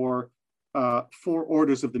for 4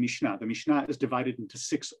 orders of the Mishnah. The Mishnah is divided into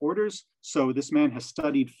 6 orders. So this man has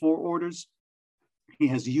studied 4 orders. He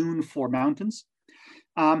has hewn 4 mountains.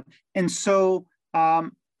 And so I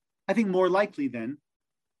think more likely then,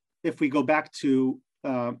 if we go back to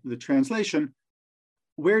the translation,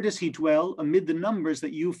 where does he dwell amid the numbers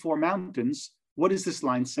that hew 4 mountains? What is this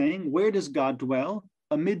line saying? Where does God dwell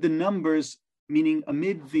amid the numbers, meaning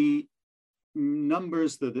amid the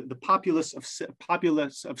numbers, the populace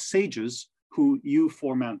of sages who hew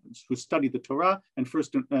 4 mountains, who study the Torah, and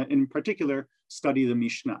first in particular study the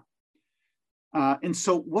Mishnah. And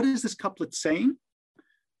so what is this couplet saying?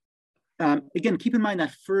 Again, keep in mind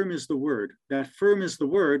that firm is the word. That firm is the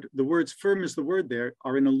word. The words firm is the word there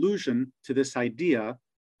are an allusion to this idea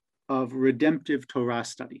of redemptive Torah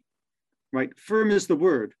study, right? Firm is the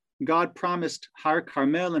word. God promised Har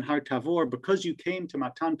Carmel and Har Tavor, because you came to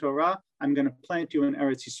Matan Torah, I'm going to plant you in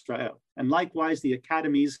Eretz Yisrael. And likewise, the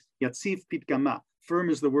academies, Yatziv Pitgam,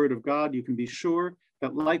 firm is the word of God. You can be sure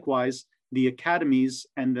that likewise, the academies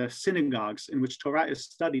and the synagogues in which Torah is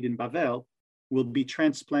studied in Bavel will be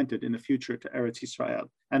transplanted in the future to Eretz Yisrael.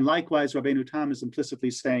 And likewise, Rabbenu Tam is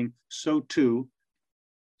implicitly saying, so too,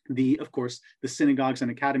 of course, the synagogues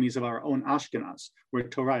and academies of our own Ashkenaz, where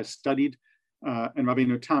Torah is studied, and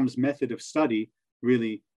Rabbenu Tam's method of study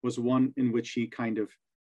really was one in which he kind of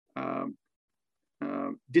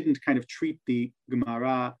didn't kind of treat the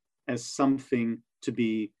Gemara as something to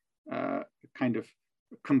be kind of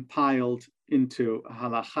compiled into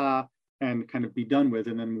halacha and kind of be done with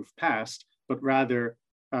and then move past, but rather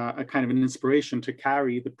a kind of an inspiration to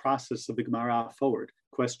carry the process of the Gemara forward,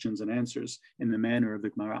 questions and answers in the manner of the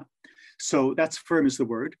Gemara. So that's firm is the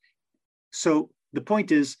word. So the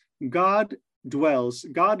point is, God dwells,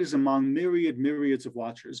 God is among myriads of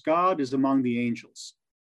watchers. God is among the angels.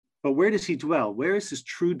 But where does he dwell? Where is his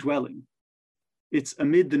true dwelling? It's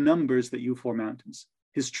amid the numbers that hew 4 mountains.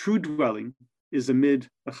 His true dwelling is amid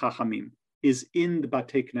the Chachamim, is in the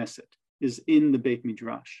Batei Knesset, is in the Beit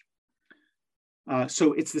Midrash.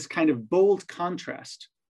 So it's this kind of bold contrast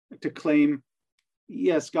to claim,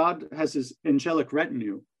 yes, God has his angelic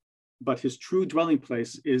retinue, but his true dwelling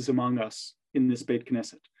place is among us in this Beit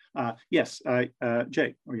Knesset. Yes,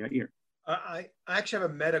 Jay or Yair. I actually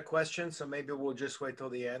have a meta question, so maybe we'll just wait till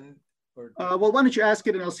the end. Or... well, why don't you ask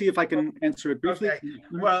it and I'll see if I can answer it briefly. Okay.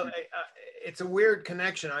 Well, it's a weird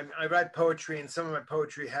connection. I write poetry, and some of my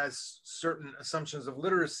poetry has certain assumptions of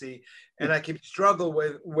literacy, and I keep struggle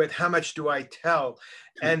with how much do I tell.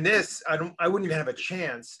 And this, I wouldn't even have a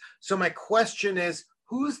chance. So my question is,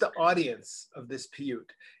 who's the audience of this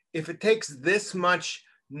piyut? If it takes this much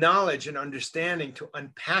knowledge and understanding to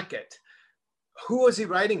unpack it, who is he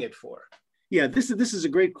writing it for? Yeah, this is a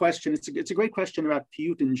great question. It's a great question about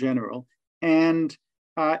piyut in general, and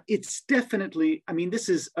it's definitely. I mean, this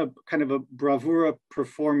is a kind of a bravura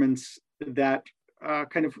performance that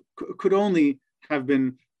kind of could only have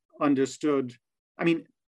been understood. I mean,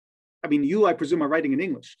 you, I presume, are writing in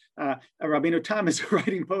English. Rabbenu Tam is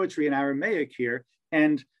writing poetry in Aramaic here,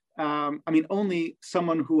 and I mean, only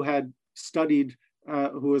someone who had studied,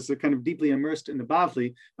 who was kind of deeply immersed in the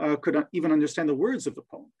Bavli, could even understand the words of the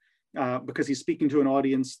poem. Because he's speaking to an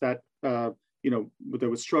audience that, that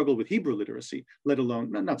would struggle with Hebrew literacy, let alone,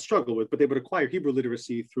 not struggle with, but they would acquire Hebrew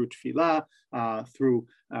literacy through Tefillah, through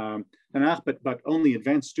Tanakh, but only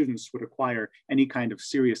advanced students would acquire any kind of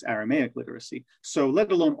serious Aramaic literacy. So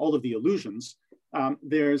let alone all of the allusions,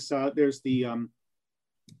 there's the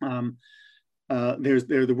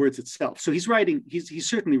words itself. So he's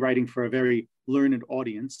certainly writing for a very learned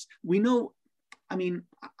audience. We know, I mean,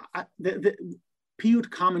 the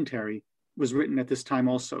piyut commentary was written at this time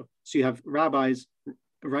also. So you have rabbis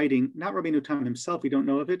writing, not Rabbenu Tam himself, we don't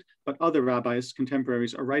know of it, but other rabbis,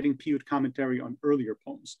 contemporaries, are writing piyut commentary on earlier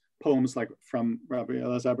poems like from Rabbi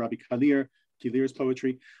Elazar, Rabbi Kilir's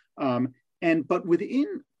poetry. But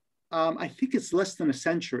within, I think it's less than a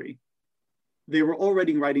century, they were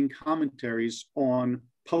already writing commentaries on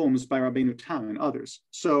poems by Rabbenu Tam and others.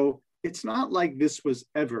 So it's not like this was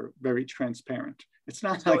ever very transparent. It's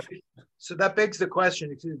not so that begs the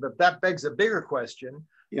question, but that begs a bigger question,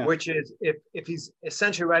 which is if he's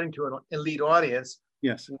essentially writing to an elite audience,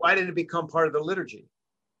 yes, why did it become part of the liturgy?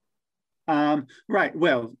 Right.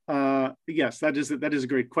 Well, yes, that is a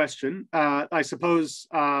great question. I suppose,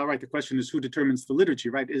 right, the question is who determines the liturgy,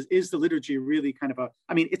 right? Is the liturgy really kind of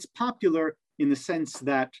it's popular in the sense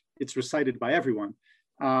that it's recited by everyone,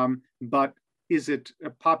 but is it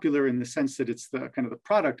popular in the sense that it's the kind of the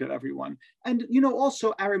product of everyone? And,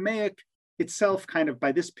 also Aramaic itself kind of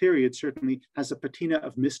by this period certainly has a patina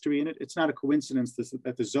of mystery in it. It's not a coincidence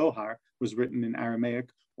that the Zohar was written in Aramaic,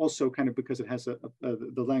 also kind of because it has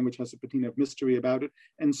the language has a patina of mystery about it.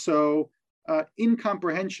 And so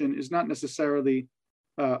incomprehension is not necessarily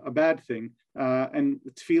a bad thing. And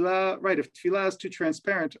tefillah, right, if tefillah is too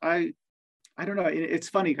transparent, I don't know, it's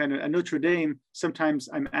funny, kind of at Notre Dame, sometimes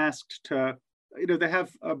I'm asked to, they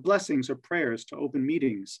have blessings or prayers to open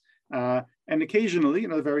meetings. And occasionally,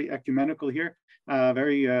 very ecumenical here,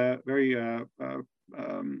 very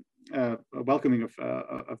welcoming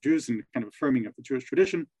of Jews and kind of affirming of the Jewish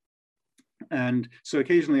tradition. And so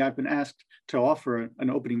occasionally I've been asked to offer an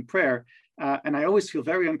opening prayer, and I always feel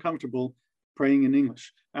very uncomfortable praying in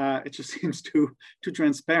English. It just seems too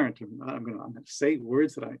transparent. I'm going to say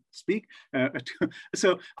words that I speak.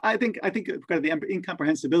 So I think kind of the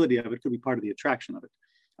incomprehensibility of it could be part of the attraction of it.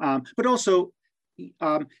 But also,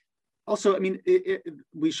 I mean,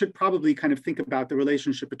 we should probably kind of think about the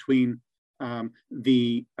relationship between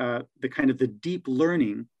the kind of the deep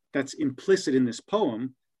learning that's implicit in this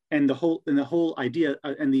poem and the whole idea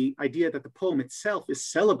and the idea that the poem itself is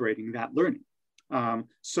celebrating that learning.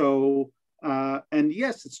 And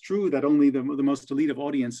yes, it's true that only the most elite of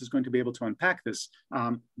audience is going to be able to unpack this,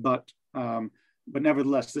 but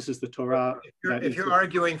nevertheless, this is the Torah. If you're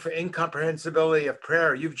arguing for incomprehensibility of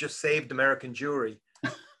prayer, you've just saved American Jewry.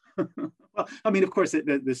 Well, I mean, of course,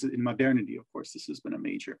 this is in modernity. Of course, this has been a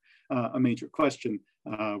major question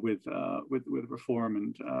with reform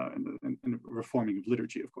and reforming of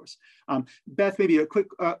liturgy. Of course, Beth, maybe a quick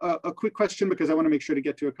question, because I want to make sure to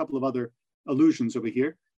get to a couple of other allusions over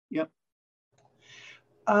here. Yep.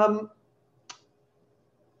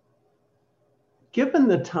 Given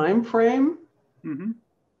the time frame,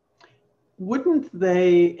 wouldn't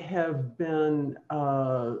they have been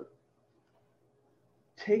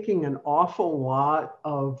taking an awful lot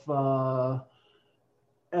of,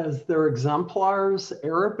 as their exemplars,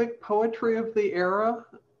 Arabic poetry of the era,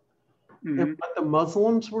 and what the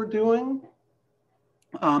Muslims were doing?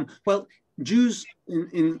 Well, Jews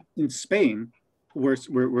in Spain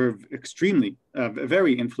were extremely,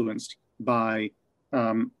 very influenced by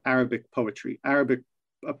Arabic poetry. Arabic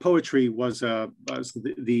poetry was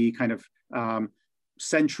the kind of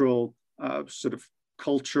central sort of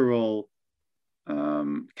cultural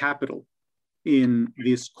capital in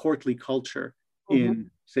this courtly culture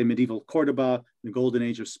in, say, medieval Cordoba, the golden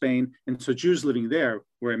age of Spain. And so Jews living there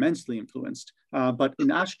were immensely influenced. But in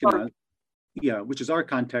Ashkenaz, which is our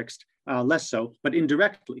context, less so, but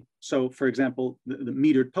indirectly. So, for example, the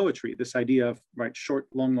metered poetry, this idea of short,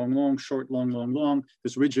 long, long, long, short, long, long, long,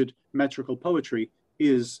 this rigid metrical poetry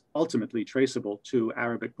is ultimately traceable to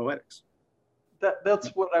Arabic poetics. That's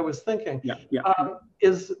what I was thinking. Yeah.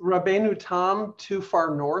 Is Rabbenu Tam too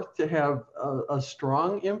far north to have a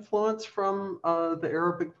strong influence from the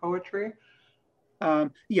Arabic poetry?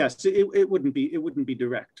 Yes, it wouldn't be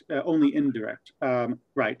direct, only indirect.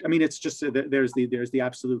 Right. I mean, it's just that there's the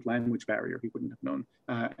absolute language barrier. He wouldn't have known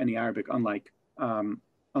any Arabic, unlike someone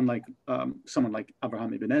like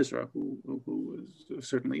Abraham ibn Ezra, who was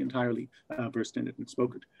certainly entirely versed in it and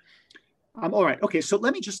spoke it. All right. Okay. So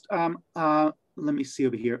let me just let me see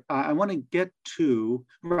over here. I want to get to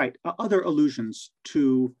other allusions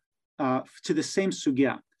to the same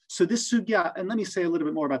sugya. So this sugya, and let me say a little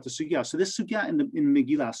bit more about the sugya. So this sugya in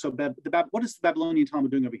Megillah. So what is the Babylonian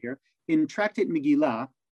Talmud doing over here? In Tractate Megillah,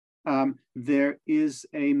 there is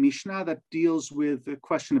a Mishnah that deals with the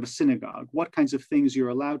question of a synagogue. What kinds of things you're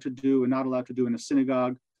allowed to do and not allowed to do in a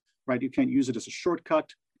synagogue, right? You can't use it as a shortcut.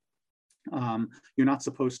 You're not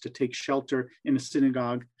supposed to take shelter in a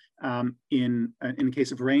synagogue in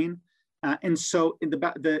case of rain. And so in the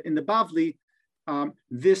Bavli,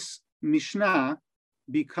 this Mishnah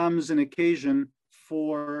becomes an occasion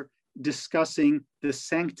for discussing the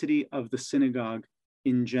sanctity of the synagogue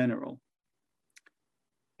in general.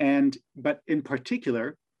 But in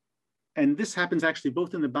particular, and this happens actually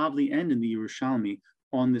both in the Bavli and in the Yerushalmi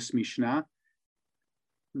on this Mishnah,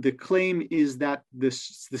 the claim is that the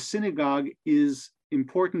synagogue is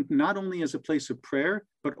important not only as a place of prayer,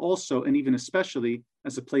 but also, and even especially,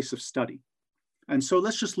 as a place of study. And so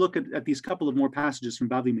let's just look at these couple of more passages from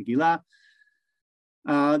Bavli Megillah.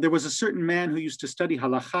 There was a certain man who used to study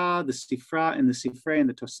halacha, the sifra, and the sifrei, and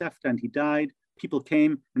the tosefta, and he died. People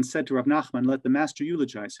came and said to Rav Nachman, let the master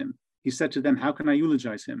eulogize him. He said to them, how can I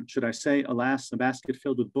eulogize him? Should I say, alas, the basket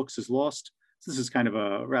filled with books is lost? This is kind of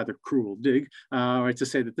a rather cruel dig, right, to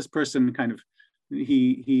say that this person kind of,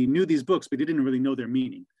 he knew these books, but he didn't really know their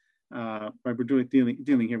meaning. Right, we're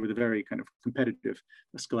dealing here with a very kind of competitive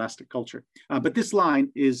scholastic culture. But this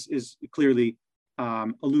line is clearly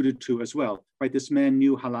alluded to as well, right? This man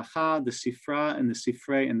knew halacha, the sifra, and the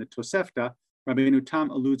sifrei, and the tosefta. Rabbenu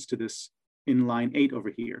Tam alludes to this in line 8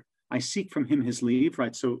 over here. I seek from him his leave,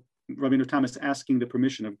 right? So Rabbenu Tam is asking the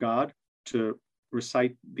permission of God to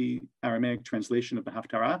recite the Aramaic translation of the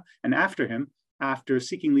haftarah. And after him, after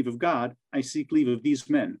seeking leave of God, I seek leave of these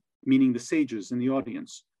men, meaning the sages in the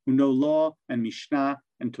audience, who know law and Mishnah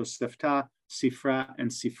and Tosefta, Sifra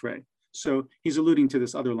and Sifrei. So he's alluding to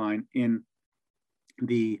this other line in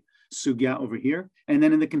the sugya over here. And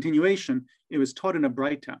then in the continuation, it was taught in a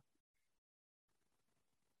braita.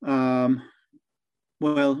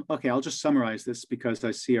 Well, okay, I'll just summarize this because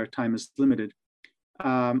I see our time is limited.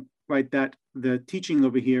 Right, that the teaching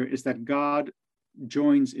over here is that God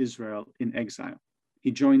joins Israel in exile.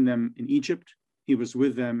 He joined them in Egypt, he was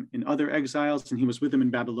with them in other exiles, and he was with them in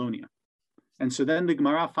Babylonia. And so then the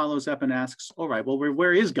Gemara follows up and asks, all right, well,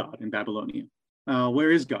 where is God in Babylonia?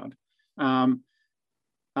 Where is God?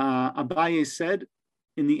 Abaye said,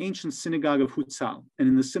 in the ancient synagogue of Hutzal, and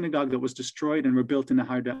in the synagogue that was destroyed and rebuilt in the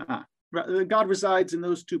Harda'ah. God resides in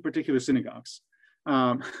those two particular synagogues.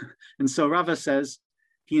 And so Rava says,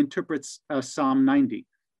 he interprets Psalm 90.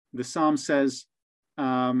 The Psalm says,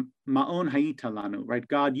 Ma'on hayita lanu, right?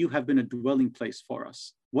 God, you have been a dwelling place for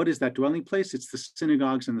us. What is that dwelling place? It's the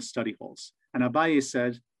synagogues and the study halls. And Abaye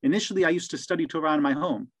said, initially I used to study Torah in my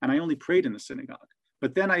home, and I only prayed in the synagogue.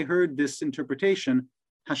 But then I heard this interpretation,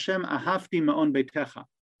 Hashem ahafti ma'on beitecha.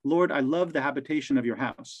 Lord, I love the habitation of your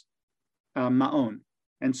house, ma'on.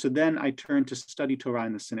 And so then I turned to study Torah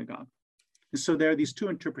in the synagogue. And so there are these two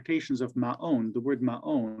interpretations of ma'on, the word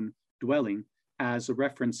ma'on, dwelling, as a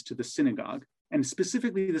reference to the synagogue, and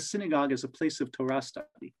specifically the synagogue as a place of Torah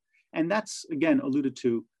study. And that's, again, alluded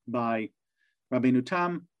to by Rabbenu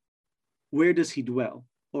Tam. Where does he dwell?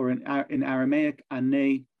 Or in Aramaic,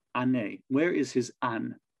 ane, ane. Where is his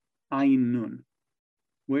an? Ayin nun.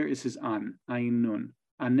 Where is his an? Ayin nun.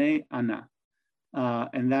 Ane, ana.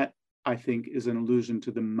 And that, I think, is an allusion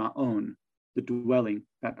to the ma'on, the dwelling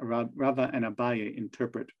that Rava and Abaye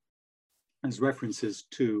interpret as references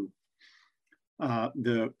to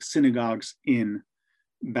the synagogues in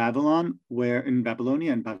Babylon, in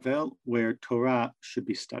Babylonia and Bavel, where Torah should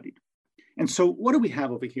be studied. And so what do we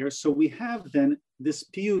have over here? So we have then this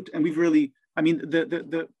piyut, and we've really, I mean,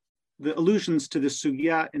 the allusions to the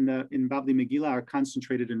sugya in Bavli Megillah are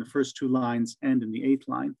concentrated in the first 2 lines and in the 8th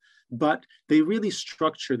line, but they really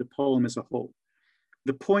structure the poem as a whole.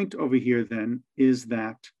 The point over here then is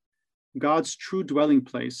that God's true dwelling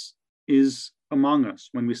place is among us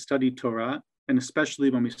when we study Torah, and especially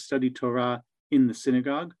when we study Torah in the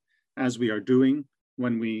synagogue, as we are doing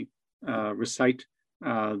when we recite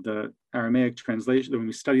the Aramaic translation, when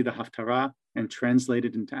we study the haftarah and translate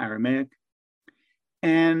it into Aramaic.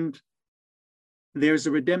 And there's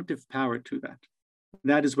a redemptive power to that.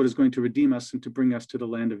 That is what is going to redeem us and to bring us to the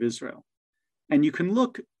land of Israel. And you can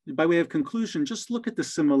look, by way of conclusion, just look at the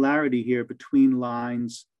similarity here between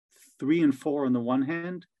lines 3 and 4 on the one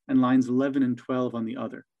hand and lines 11 and 12 on the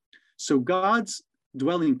other. So God's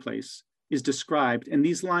dwelling place is described, and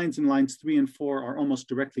these lines in lines 3 and 4 are almost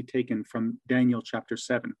directly taken from Daniel chapter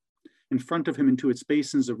 7. In front of him into its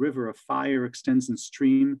basins, a river of fire extends in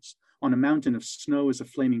streams. On a mountain of snow is a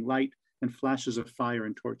flaming light and flashes of fire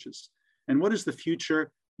and torches. And what is the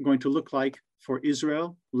future going to look like for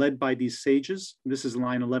Israel, led by these sages? This is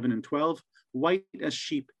line 11 and 12. White as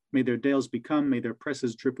sheep may their dales become, may their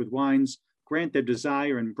presses drip with wines. Grant their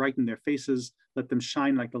desire and brighten their faces. Let them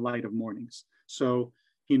shine like the light of mornings. So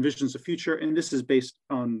he envisions a future, and this is based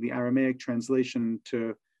on the Aramaic translation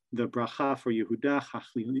to the bracha for Yehuda,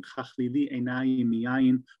 Chachlili einayim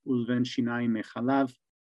miyayin ulven shinayim mechalav.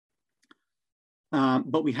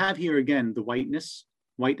 But we have here again the whiteness,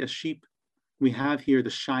 white as sheep. We have here the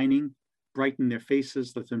shining, brighten their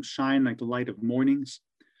faces, let them shine like the light of mornings.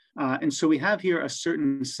 And so we have here a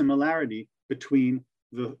certain similarity between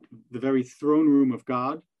the very throne room of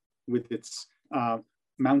God with its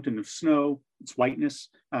mountain of snow, its whiteness,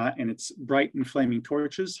 and its bright and flaming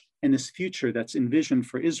torches, and this future that's envisioned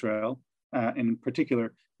for Israel, and in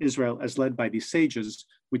particular, Israel as led by these sages,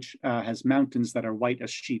 which has mountains that are white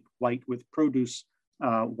as sheep, white with produce,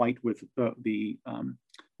 white with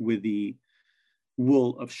the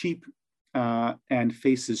wool of sheep, and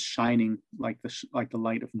faces shining like the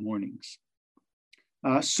light of mornings.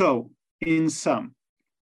 So, in sum,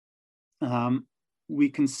 we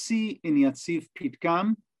can see in Yatziv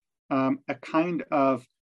Pitgam a kind of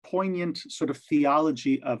poignant sort of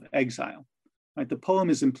theology of exile. Right? The poem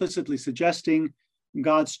is implicitly suggesting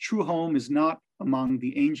God's true home is not among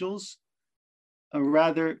the angels,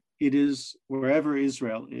 rather it is wherever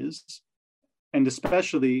Israel is, and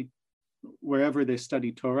especially wherever they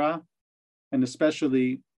study Torah, and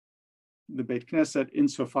especially the Beit Knesset,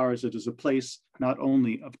 insofar as it is a place not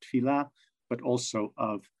only of tefillah, but also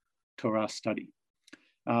of Torah study.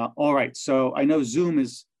 All right, so I know Zoom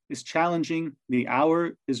is challenging. The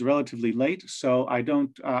hour is relatively late, so I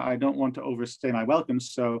don't want to overstay my welcome.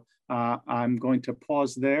 So I'm going to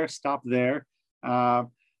pause there, stop there. I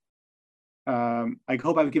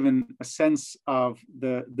hope I've given a sense of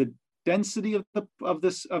the density of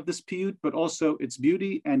this piyut, but also its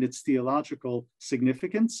beauty and its theological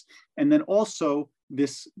significance, and then also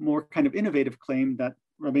this more kind of innovative claim that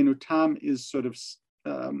Rabbenu Tam is sort of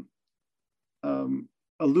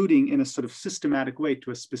alluding in a sort of systematic way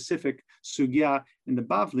to a specific sugya in the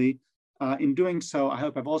Bavli. In doing so, I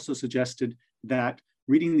hope I've also suggested that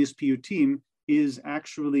reading this piyutim is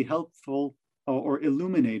actually helpful or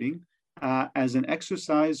illuminating as an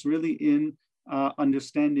exercise really in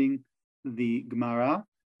understanding the Gemara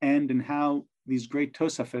and in how these great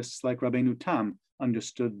Tosafists like Rabbenu Tam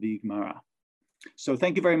understood the Gemara. So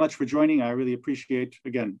thank you very much for joining. I really appreciate,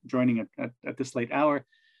 again, joining at this late hour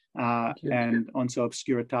and on so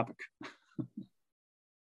obscure a topic.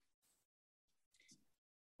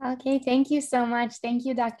 Okay, thank you so much. Thank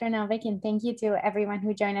you, Dr. Novick, and thank you to everyone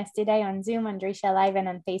who joined us today on Zoom, on Drisha Live, and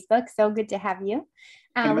on Facebook. So good to have you.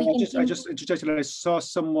 I just interjected that I saw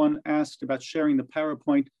someone asked about sharing the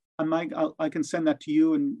PowerPoint. I can send that to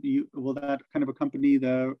you, and will that kind of accompany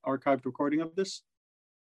the archived recording of this?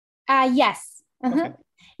 Yes. Okay.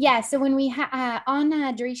 Yeah, so when we on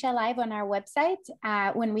Drisha Live on our website,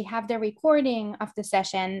 when we have the recording of the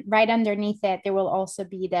session, right underneath it, there will also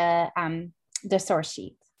be the source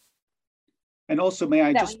sheet. And also, may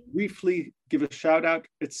I just briefly give a shout out?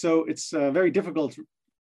 It's very difficult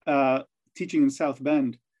teaching in South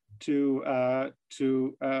Bend it's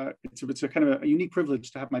a kind of a unique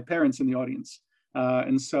privilege to have my parents in the audience.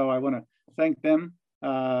 And so I want to thank them,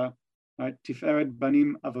 Tiferet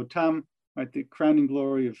Banim Avotam, the crowning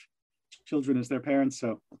glory of children as their parents.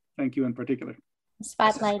 So thank you in particular.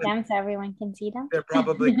 Spotlight them so everyone can see them. They're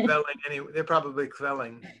probably quelling anyway. They're probably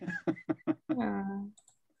quelling.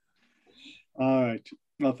 All right.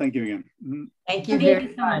 Well, thank you again. Thank you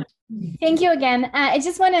very much. Thank you again. I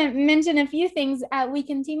just want to mention a few things. We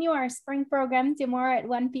continue our spring program tomorrow at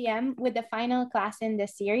 1 p.m. with the final class in the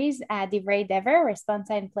series, Divrei Dever,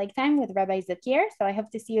 Responsa and Plague Time with Rabbi Zakir. So I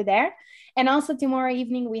hope to see you there. And also tomorrow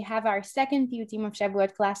evening, we have our second Piyutim of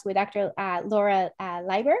Shavuot class with Dr. Laura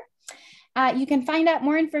Leiber. You can find out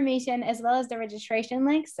more information as well as the registration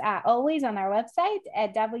links always on our website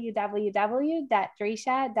at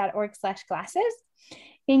www.drisha.org/classes.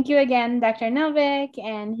 Thank you again, Dr. Novick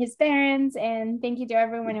and his parents, and thank you to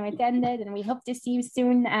everyone who attended. And we hope to see you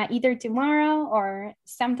soon, either tomorrow or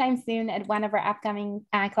sometime soon at one of our upcoming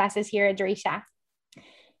classes here at Drisha.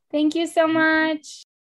 Thank you so much.